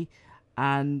gay,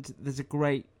 and there's a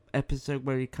great episode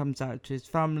where he comes out to his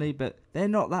family, but they're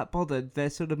not that bothered. They're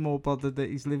sort of more bothered that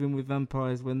he's living with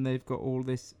vampires when they've got all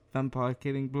this vampire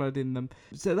killing blood in them.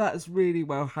 So that's really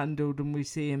well handled, and we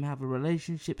see him have a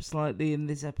relationship slightly in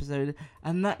this episode,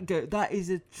 and that is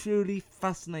a truly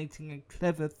fascinating and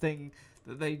clever thing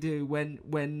that they do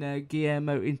when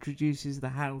Guillermo introduces the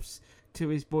house to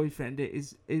his boyfriend. It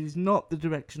is not the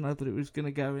direction I thought it was going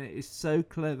to go, and it is so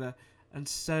clever and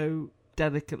so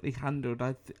delicately handled.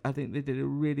 I think they did a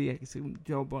really excellent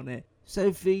job on it.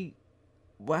 Sophie,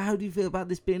 how do you feel about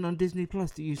this being on Disney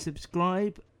Plus? Do you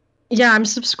subscribe? Yeah, I'm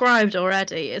subscribed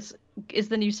already. It's is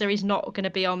the new series not going to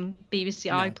be on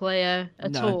BBC iPlayer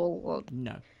at all? Well,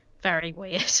 no. Very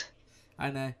weird. I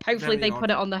know. Hopefully they Very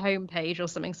put odd. it on the homepage or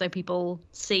something so people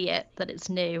see it, that it's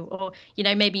new. Or,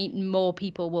 maybe more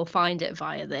people will find it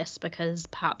via this because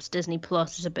perhaps Disney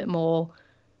Plus is a bit more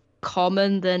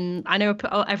common than... I know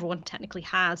everyone technically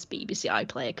has BBC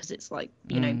iPlayer because it's like,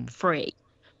 free.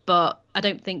 But I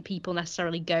don't think people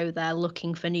necessarily go there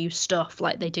looking for new stuff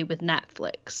like they do with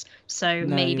Netflix. So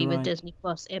maybe with Disney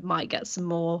Plus, it might get some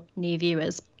more new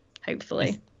viewers,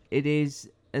 hopefully. It is,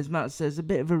 as Matt says, a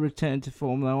bit of a return to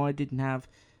form, though. I didn't have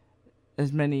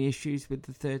as many issues with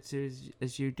the third series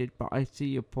as you did, but I see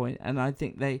your point, and I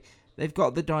think they've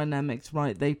got the dynamics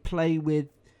right. They play with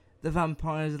the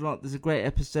vampires a lot. There's a great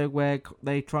episode where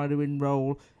they try to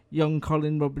enroll young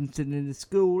Colin Robinson in the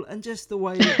school, and just the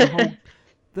way that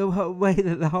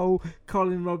the whole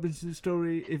Colin Robinson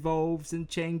story evolves and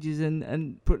changes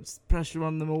and puts pressure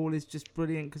on them all is just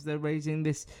brilliant because they're raising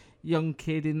this young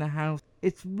kid in the house.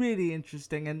 It's really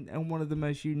interesting and one of the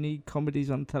most unique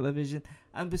comedies on television.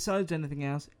 And besides anything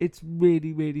else, it's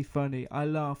really, really funny. I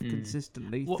laugh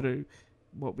consistently through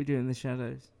what we do in the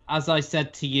shadows. As I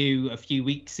said to you a few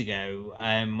weeks ago,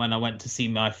 when I went to see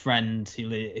my friend who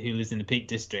lives in the Peak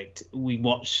District, we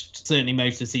watched certainly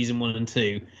most of season 1 and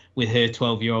 2 with her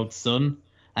 12-year-old son,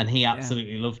 and he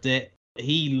absolutely loved it.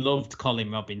 He loved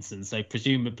Colin Robinson, so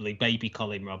presumably baby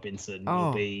Colin Robinson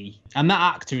will be... And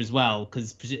that actor as well,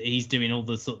 because he's doing all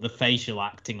the sort of the facial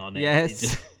acting on it.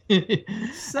 Yes.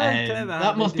 So clever.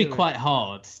 That must be quite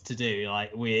hard to do,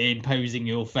 like we're imposing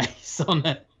your face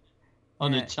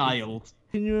on a child.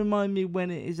 Can you remind me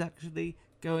when it is actually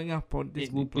going up on Disney+?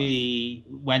 It will be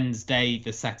Wednesday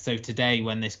the 2nd. So today,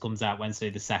 when this comes out, Wednesday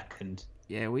the 2nd.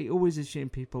 Yeah, we always assume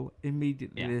people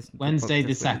immediately listen. Wednesday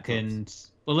the 2nd.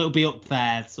 Well, it'll be up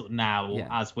there sort of now,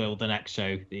 as will the next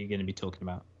show that you're going to be talking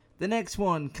about. The next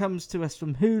one comes to us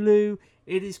from Hulu.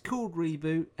 It is called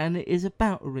Reboot, and it is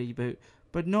about a reboot,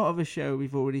 but not of a show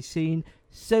we've already seen.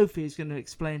 Sophie is going to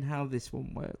explain how this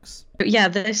one works. Yeah,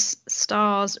 this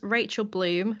stars Rachel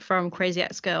Bloom from Crazy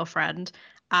Ex-Girlfriend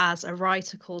as a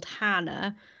writer called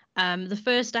Hannah. The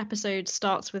first episode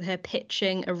starts with her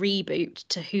pitching a reboot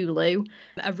to Hulu,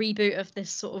 a reboot of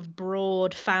this sort of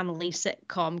broad family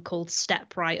sitcom called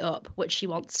Step Right Up, which she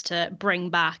wants to bring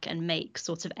back and make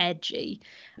sort of edgy.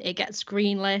 It gets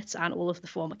greenlit and all of the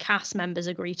former cast members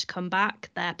agree to come back.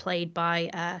 They're played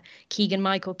by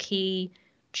Keegan-Michael Key,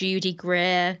 Judy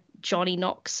Greer, Johnny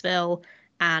Knoxville,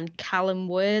 and Callum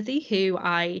Worthy, who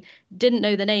I didn't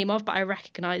know the name of, but I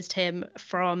recognised him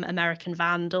from American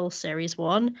Vandal Series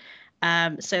 1.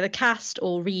 So the cast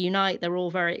all reunite. They're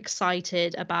all very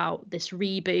excited about this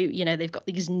reboot. They've got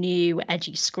these new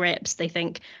edgy scripts. They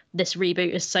think this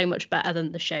reboot is so much better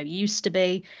than the show used to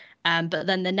be. But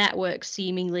then the network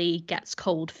seemingly gets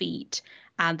cold feet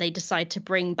and they decide to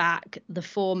bring back the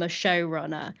former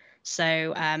showrunner.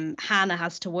 So Hannah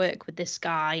has to work with this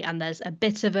guy, and there's a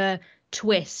bit of a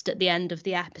twist at the end of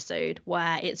the episode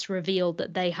where it's revealed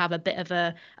that they have a bit of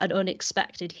an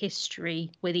unexpected history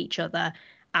with each other,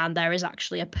 and there is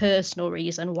actually a personal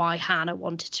reason why Hannah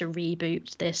wanted to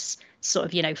reboot this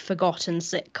sort of forgotten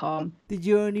sitcom. Did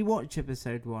you only watch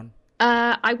episode 1?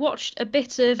 I watched a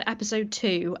bit of episode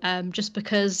 2 just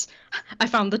because I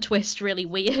found the twist really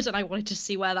weird and I wanted to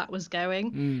see where that was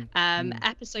going.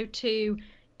 Episode 2,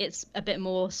 it's a bit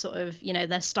more sort of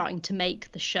they're starting to make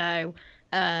the show.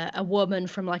 A woman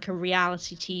from like a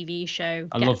reality TV show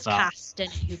gets cast in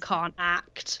who can't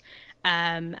act.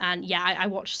 I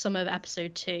watched some of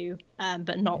episode 2,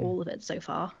 but not all of it so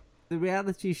far. The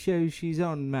reality show she's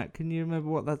on, Matt, can you remember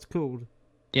what that's called?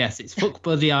 Yes, it's Fuck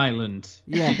Buddy Island.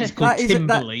 Yeah, it's called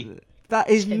Kimberly. That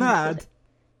is mad.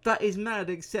 That is mad,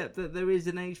 except that there is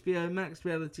an HBO Max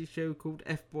reality show called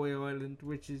F-Boy Island,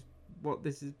 which is what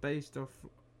this is based off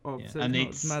of. Yeah. So and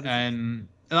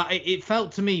it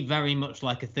felt to me very much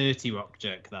like a 30 Rock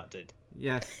joke, that did.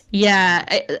 Yes. Yeah,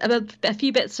 a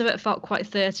few bits of it felt quite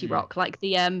 30 Rock, like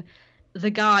the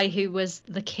guy who was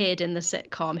the kid in the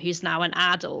sitcom who's now an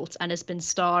adult and has been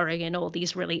starring in all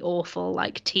these really awful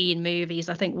like teen movies.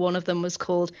 I think one of them was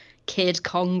called Kid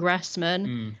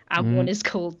Congressman and one is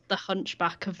called The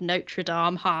Hunchback of Notre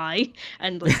Dame High,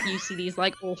 and like you see these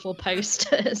like awful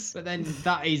posters. But then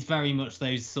that is very much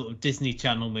those sort of Disney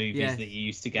Channel movies that you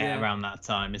used to get around that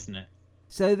time, isn't it?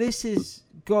 So this has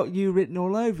got you written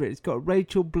all over it. It's got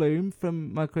Rachel Bloom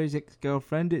from My Crazy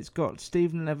Ex-Girlfriend. It's got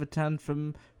Stephen Levitan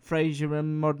from Frasier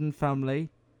and Modern Family.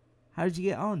 How did you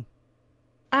get on?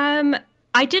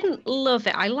 I didn't love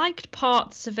it. I liked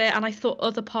parts of it, and I thought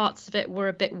other parts of it were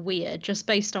a bit weird, just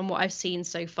based on what I've seen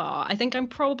so far. I think I'm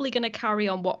probably going to carry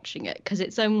on watching it because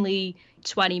it's only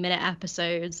 20-minute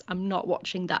episodes. I'm not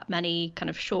watching that many kind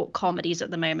of short comedies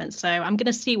at the moment, so I'm going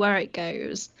to see where it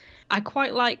goes. I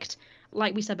quite liked,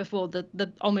 like we said before,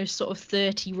 the almost sort of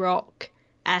 30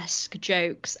 Rock-esque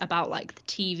jokes about like the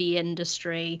TV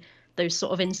industry, those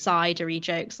sort of insidery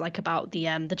jokes, like about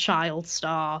the child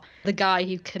star. The guy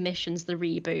who commissions the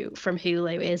reboot from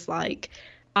Hulu is like,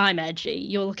 I'm edgy.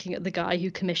 You're looking at the guy who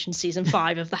commissioned season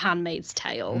 5 of The Handmaid's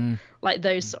Tale. Like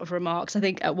those sort of remarks. I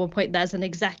think at one point there's an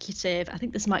executive, I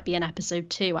think this might be in episode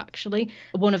 2 actually.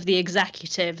 One of the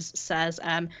executives says,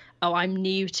 oh, I'm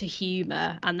new to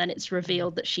humour. And then it's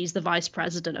revealed that she's the vice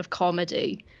president of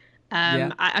comedy.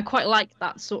 I quite like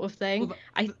that sort of thing.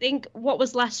 I think what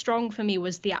was less strong for me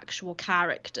was the actual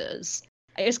characters.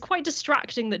 It's quite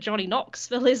distracting that Johnny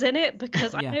Knoxville is in it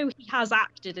because I know he has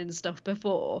acted in stuff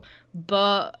before,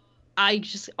 but I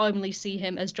just only see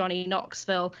him as Johnny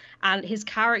Knoxville, and his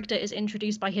character is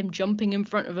introduced by him jumping in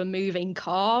front of a moving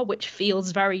car, which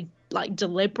feels very like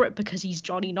deliberate because he's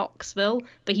Johnny Knoxville,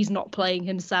 but he's not playing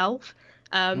himself.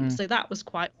 So that was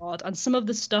quite odd. And some of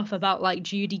the stuff about like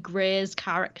Judy Greer's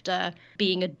character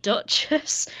being a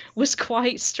duchess was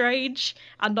quite strange.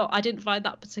 And I didn't find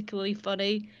that particularly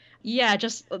funny. Yeah,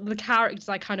 just the characters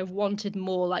I kind of wanted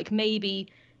more. Like maybe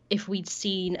if we'd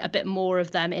seen a bit more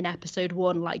of them in episode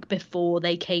 1, like before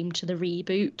they came to the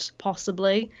reboot,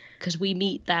 possibly. Because we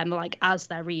meet them like as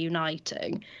they're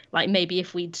reuniting. Like maybe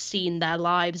if we'd seen their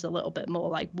lives a little bit more,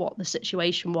 like what the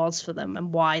situation was for them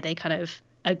and why they kind of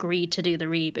agreed to do the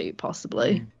reboot,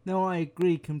 possibly. No, I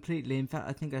agree completely. In fact,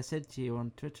 I think I said to you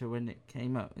on Twitter when it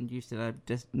came up and you said I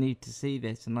just need to see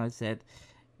this, and I said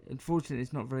unfortunately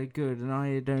it's not very good, and I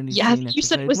had only seen episode 1. You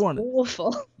said it was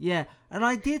awful. Yeah, and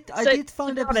I did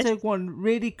find episode 1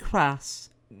 really crass,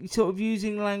 sort of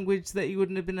using language that you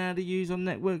wouldn't have been able to use on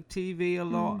network TV a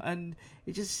lot, and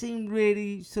it just seemed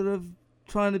really sort of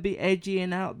trying to be edgy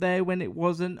and out there when it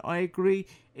wasn't. I agree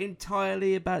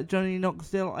entirely about Johnny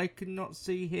Knoxville. I could not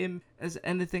see him as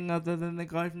anything other than the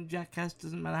guy from Jackass.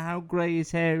 Doesn't matter how grey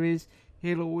his hair is,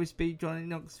 he'll always be Johnny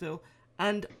Knoxville.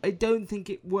 And I don't think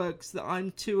it works that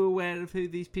I'm too aware of who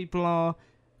these people are.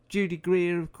 Judy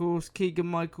Greer, of course,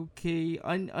 Keegan-Michael Key.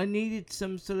 I needed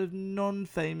some sort of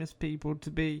non-famous people to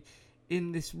be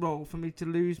in this role for me to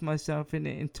lose myself in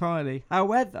it entirely.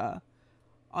 However,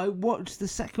 I watched the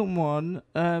second one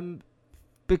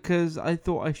because I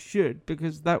thought I should,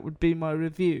 because that would be my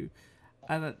review,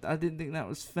 and I didn't think that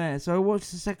was fair. So I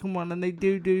watched the second one, and they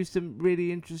do some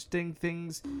really interesting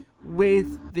things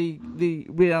with the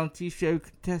reality show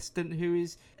contestant who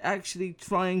is actually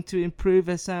trying to improve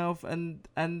herself, and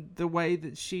the way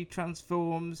that she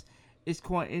transforms is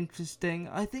quite interesting.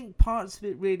 I think parts of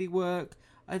it really work.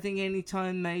 I think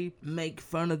anytime they make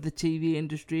fun of the TV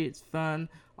industry, it's fun.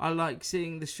 I like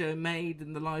seeing the show made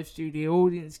and the live studio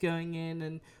audience going in,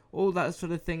 and all that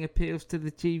sort of thing appeals to the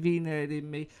TV nerd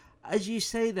in me. As you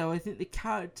say, though, I think the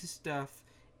character stuff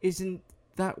isn't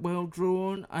that well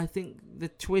drawn. I think the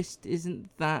twist isn't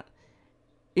that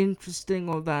interesting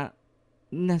or that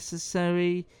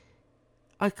necessary.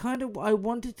 I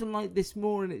wanted to like this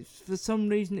more, and for some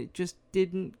reason it just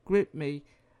didn't grip me.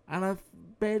 And I've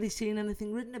barely seen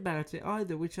anything written about it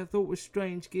either, which I thought was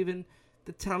strange given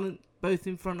the talent both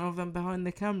in front of and behind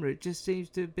the camera. It just seems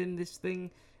to have been this thing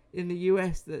in the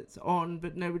US that's on,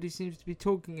 but nobody seems to be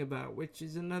talking about, which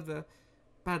is another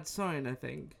bad sign, I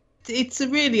think. It's a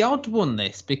really odd one,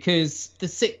 this, because the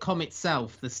sitcom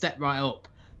itself, The Step Right Up,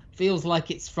 feels like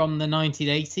it's from the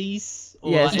 1980s.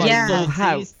 Or yeah, it's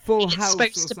like Full House.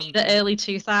 It's supposed to be the early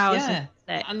 2000s.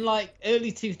 Yeah. And like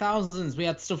early 2000s, we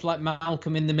had stuff like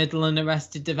Malcolm in the Middle and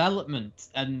Arrested Development,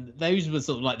 and those were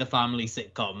sort of like the family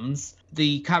sitcoms.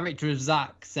 The character of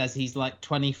Zach says he's like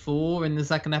 24 in the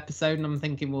second episode, and I'm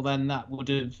thinking, well, then that would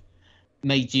have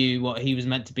made you what he was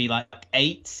meant to be, like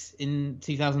 8 in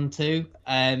 2002.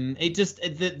 It just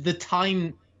the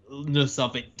timeness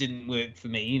of it didn't work for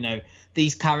me. You know,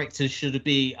 these characters should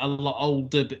be a lot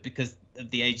older, but because of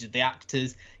the age of the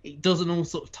actors, it doesn't all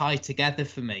sort of tie together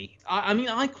for me. I mean,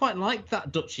 I quite like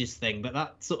that Duchess thing, but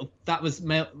that was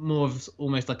more of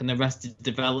almost like an Arrested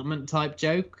Development type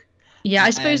joke. Yeah,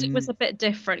 I suppose it was a bit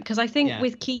different, because I think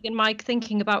with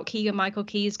thinking about Keegan-Michael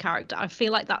Key's character, I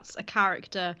feel like that's a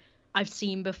character I've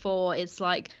seen before. It's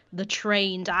like the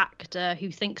trained actor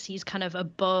who thinks he's kind of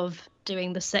above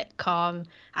doing the sitcom,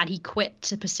 and he quit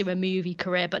to pursue a movie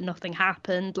career, but nothing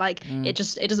happened. Like it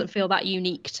doesn't feel that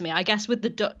unique to me. I guess with the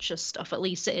Duchess stuff, at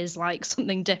least it is like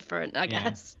something different, I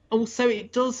guess. Also,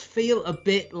 it does feel a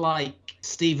bit like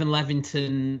Stephen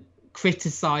Levington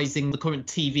criticizing the current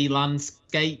TV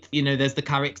landscape. You know, there's the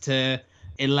character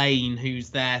Elaine who's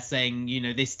there saying, you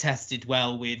know, this tested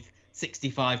well with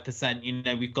 65%. You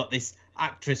know, we've got this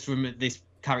actress from this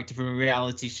character from a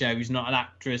reality show who's not an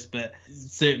actress, but a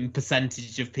certain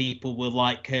percentage of people will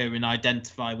like her and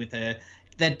identify with her.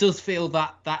 There does feel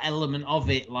that element of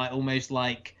it, like almost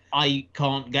like I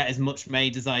can't get as much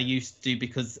made as I used to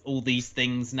because all these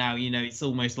things now, you know, it's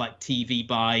almost like TV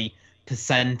by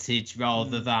percentage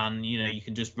rather than, you know, you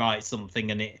can just write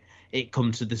something and it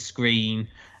come to the screen.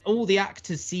 All the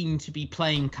actors seem to be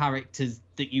playing characters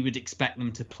that you would expect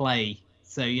them to play.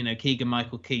 So, you know,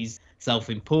 Keegan-Michael Key's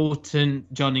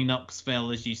self-important. Johnny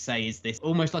Knoxville, as you say, is this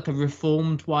almost like a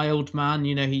reformed wild man.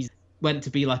 You know, he's went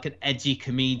to be like an edgy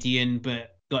comedian,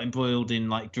 but got embroiled in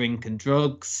like drink and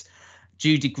drugs.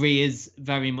 Judy Greer's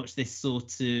very much this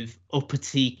sort of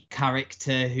uppity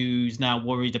character who's now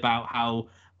worried about how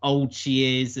old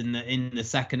she is in the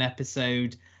second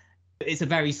episode. It's a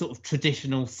very sort of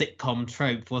traditional sitcom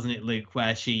trope, wasn't it, Luke,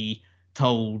 where she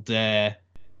told Timberly...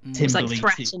 It's like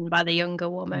threatened by the younger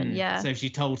woman, yeah. So she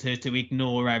told her to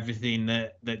ignore everything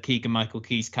that Keegan-Michael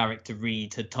Key's character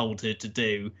Reed had told her to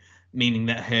do, meaning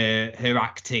that her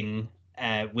acting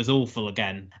was awful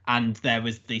again. And there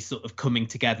was the sort of coming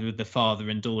together of the father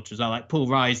and daughter as well, like Paul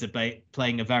Reiser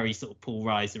playing a very sort of Paul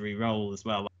Reiser-y role as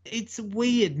well. It's a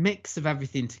weird mix of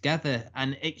everything together,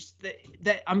 and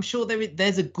I'm sure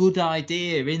there's a good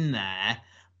idea in there,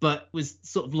 but was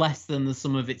sort of less than the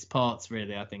sum of its parts,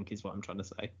 really, I think is what I'm trying to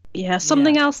say. Yeah,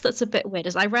 something else that's a bit weird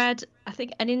is I read, I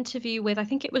think, an interview with, I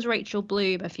think it was Rachel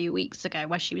Bloom a few weeks ago,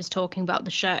 where she was talking about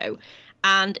the show.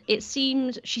 And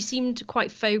she seemed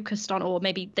quite focused on, or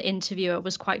maybe the interviewer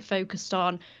was quite focused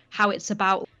on how it's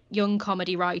about young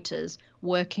comedy writers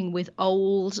working with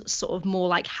old, sort of more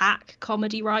like hack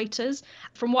comedy writers.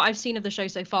 From what I've seen of the show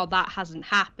so far, that hasn't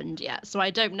happened yet. So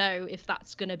I don't know if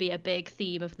that's going to be a big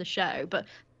theme of the show. But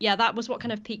yeah, that was what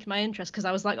kind of piqued my interest, because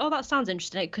I was like, oh, that sounds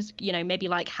interesting. Because, you know, maybe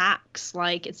like hacks,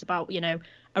 like it's about, you know,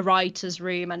 a writer's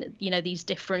room and, you know, these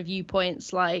different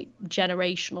viewpoints, like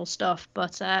generational stuff.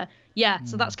 But so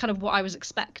that's kind of what I was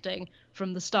expecting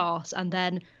from the start. And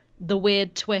then the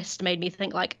weird twist made me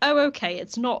think like, oh, okay,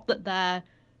 it's not that they're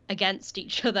against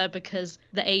each other because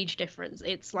the age difference.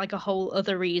 It's like a whole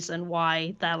other reason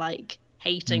why they're like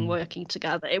hating working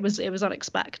together. It was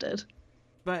unexpected.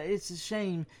 But it's a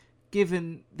shame,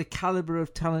 given the caliber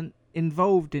of talent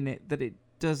involved in it, that it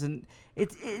doesn't.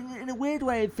 In a weird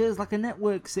way, it feels like a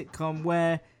network sitcom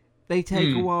where they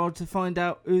take a while to find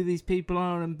out who these people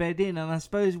are and bed in. And I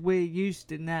suppose we're used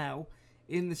to now,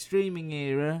 in the streaming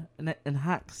era and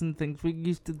hacks and things, we're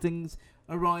used to things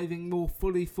arriving more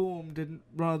fully formed, and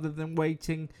rather than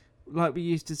waiting, like we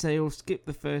used to say, or skip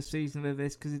the first season of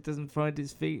this because it doesn't find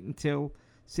its feet until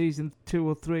season 2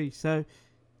 or 3. So,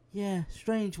 yeah,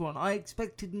 strange one. I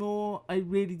expected more. I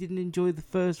really didn't enjoy the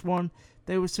first one.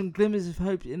 There were some glimmers of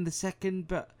hope in the second,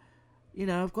 but, you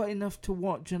know, I've got enough to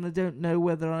watch and I don't know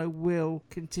whether I will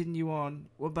continue on.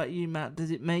 What about you, Matt?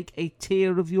 Does it make a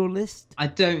tier of your list? I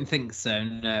don't think so,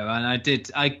 no. And I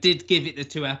did give it the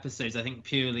 2 episodes, I think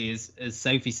purely as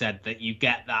Sophie said, that you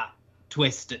get that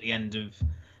twist at the end of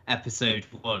episode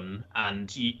 1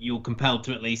 and you're compelled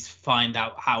to at least find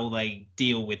out how they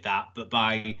deal with that. But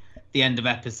by the end of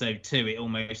episode 2, it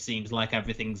almost seems like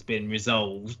everything's been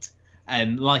resolved.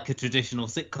 Like a traditional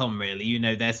sitcom, really. You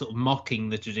know, they're sort of mocking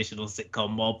the traditional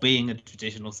sitcom while being a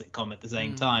traditional sitcom at the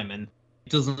same time, and it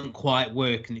doesn't quite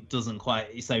work, and it doesn't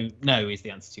quite... So, no is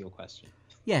the answer to your question.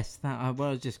 Yes,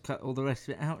 I'll just cut all the rest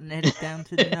of it out and edit down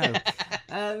to the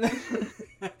no.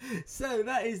 So,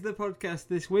 that is the podcast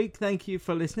this week. Thank you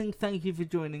for listening. Thank you for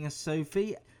joining us,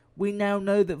 Sophie. We now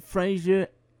know that Frasier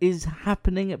is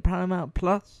happening at Paramount+.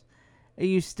 Are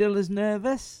you still as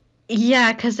nervous?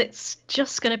 Yeah, because it's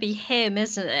just going to be him,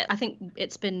 isn't it? I think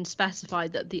it's been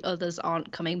specified that the others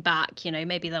aren't coming back. You know,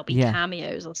 maybe there'll be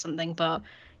cameos or something. But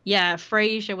yeah,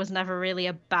 Frasier was never really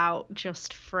about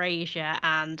just Frasier.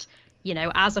 And, you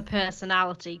know, as a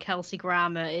personality, Kelsey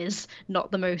Grammer is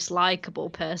not the most likable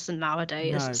person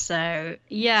nowadays. No. So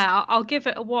yeah, I'll give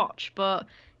it a watch. But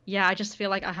yeah, I just feel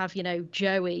like I have, you know,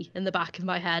 Joey in the back of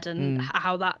my head and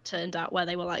how that turned out, where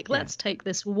they were like, let's take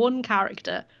this one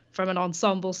character from an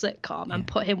ensemble sitcom and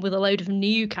put him with a load of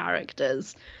new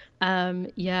characters.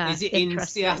 Is it in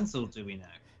Seattle, do we know?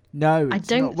 No, I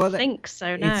don't think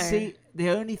so, no. The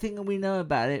only thing that we know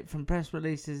about it from press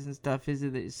releases and stuff is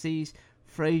that it sees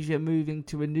Frasier moving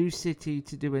to a new city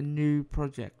to do a new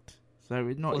project. So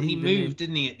it's not. Well, he moved,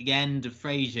 didn't he, at the end of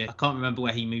Frasier? I can't remember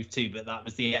where he moved to, but that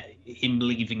was him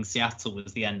leaving Seattle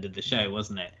was the end of the show,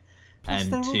 wasn't it? Plus,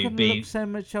 and they're all to gonna be look so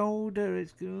much older.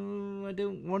 It's I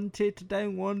don't want it.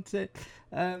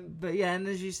 But yeah, and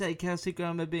as you say, Kelsey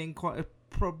Grammer being quite a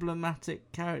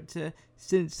problematic character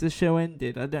since the show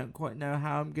ended. I don't quite know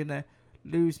how I'm gonna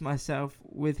lose myself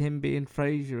with him being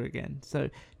Frasier again.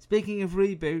 So speaking of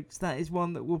reboots, that is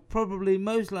one that we'll probably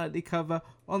most likely cover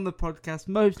on the podcast,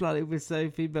 most likely with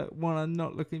Sophie, but one I'm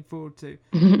not looking forward to.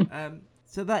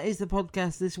 So that is the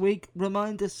podcast this week.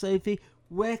 Remind us, Sophie,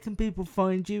 where can people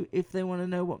find you if they want to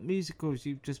know what musicals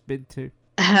you've just been to?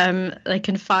 They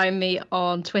can find me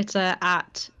on Twitter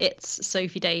at It's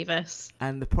Sophie Davies.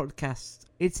 And the podcast,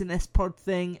 It's an S-Pod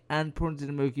Thing, and Prawns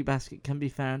in a Mookie Basket can be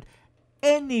found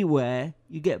anywhere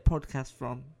you get podcasts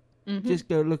from. Just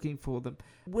go looking for them.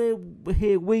 We're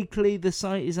here weekly. The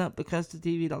site is up,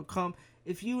 thecustardtv.com.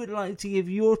 If you would like to give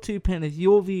your 2 pennies,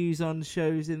 your views on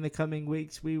shows in the coming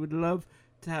weeks, we would love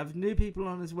to have new people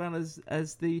on as well as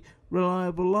the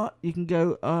reliable lot. You can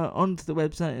go onto the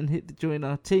website and hit the join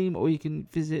our team, or you can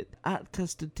visit at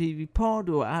Custard TV Pod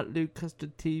or at Luke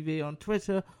Custard TV on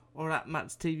Twitter, or at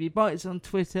Matt's TV Bites on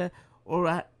Twitter, or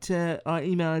at our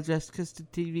email address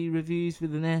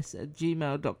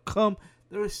custardtvreviews@gmail.com.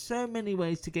 There are so many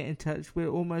ways to get in touch. We're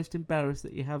almost embarrassed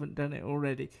that you haven't done it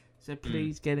already. So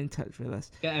please get in touch with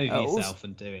us. Get over yourself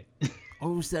and do it.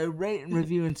 Also, rate and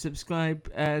review and subscribe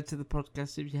to the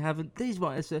podcast if you haven't. Please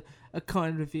write us a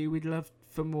kind review. We'd love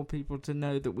for more people to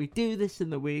know that we do this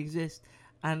and that we exist.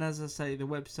 And as I say, the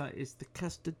website is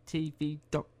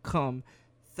thecustardtv.com.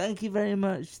 Thank you very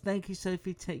much. Thank you,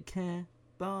 Sophie. Take care.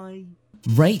 Bye.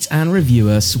 Rate and review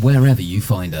us wherever you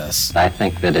find us. I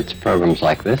think that it's programs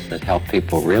like this that help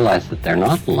people realize that they're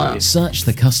not alone. Search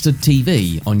The Custard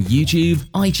TV on YouTube,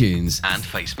 iTunes, and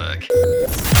Facebook.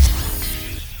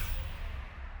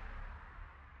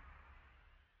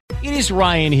 It is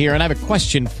Ryan here, and I have a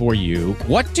question for you.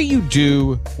 What do you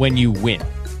do when you win?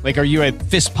 Like, are you a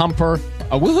fist pumper,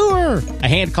 a woohooer, a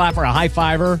hand clapper, a high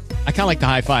fiver? I kind of like the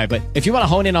high five, but if you want to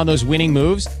hone in on those winning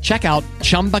moves, check out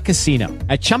Chumba Casino.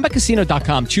 At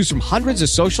ChumbaCasino.com, choose from hundreds of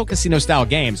social casino-style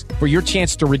games for your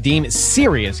chance to redeem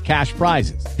serious cash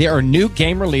prizes. There are new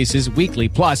game releases weekly,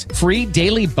 plus free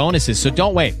daily bonuses, so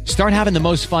don't wait. Start having the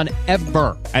most fun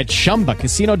ever at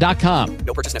ChumbaCasino.com.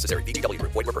 No purchase necessary. VGW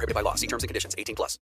Group. Void where prohibited by law. See terms and conditions. 18+.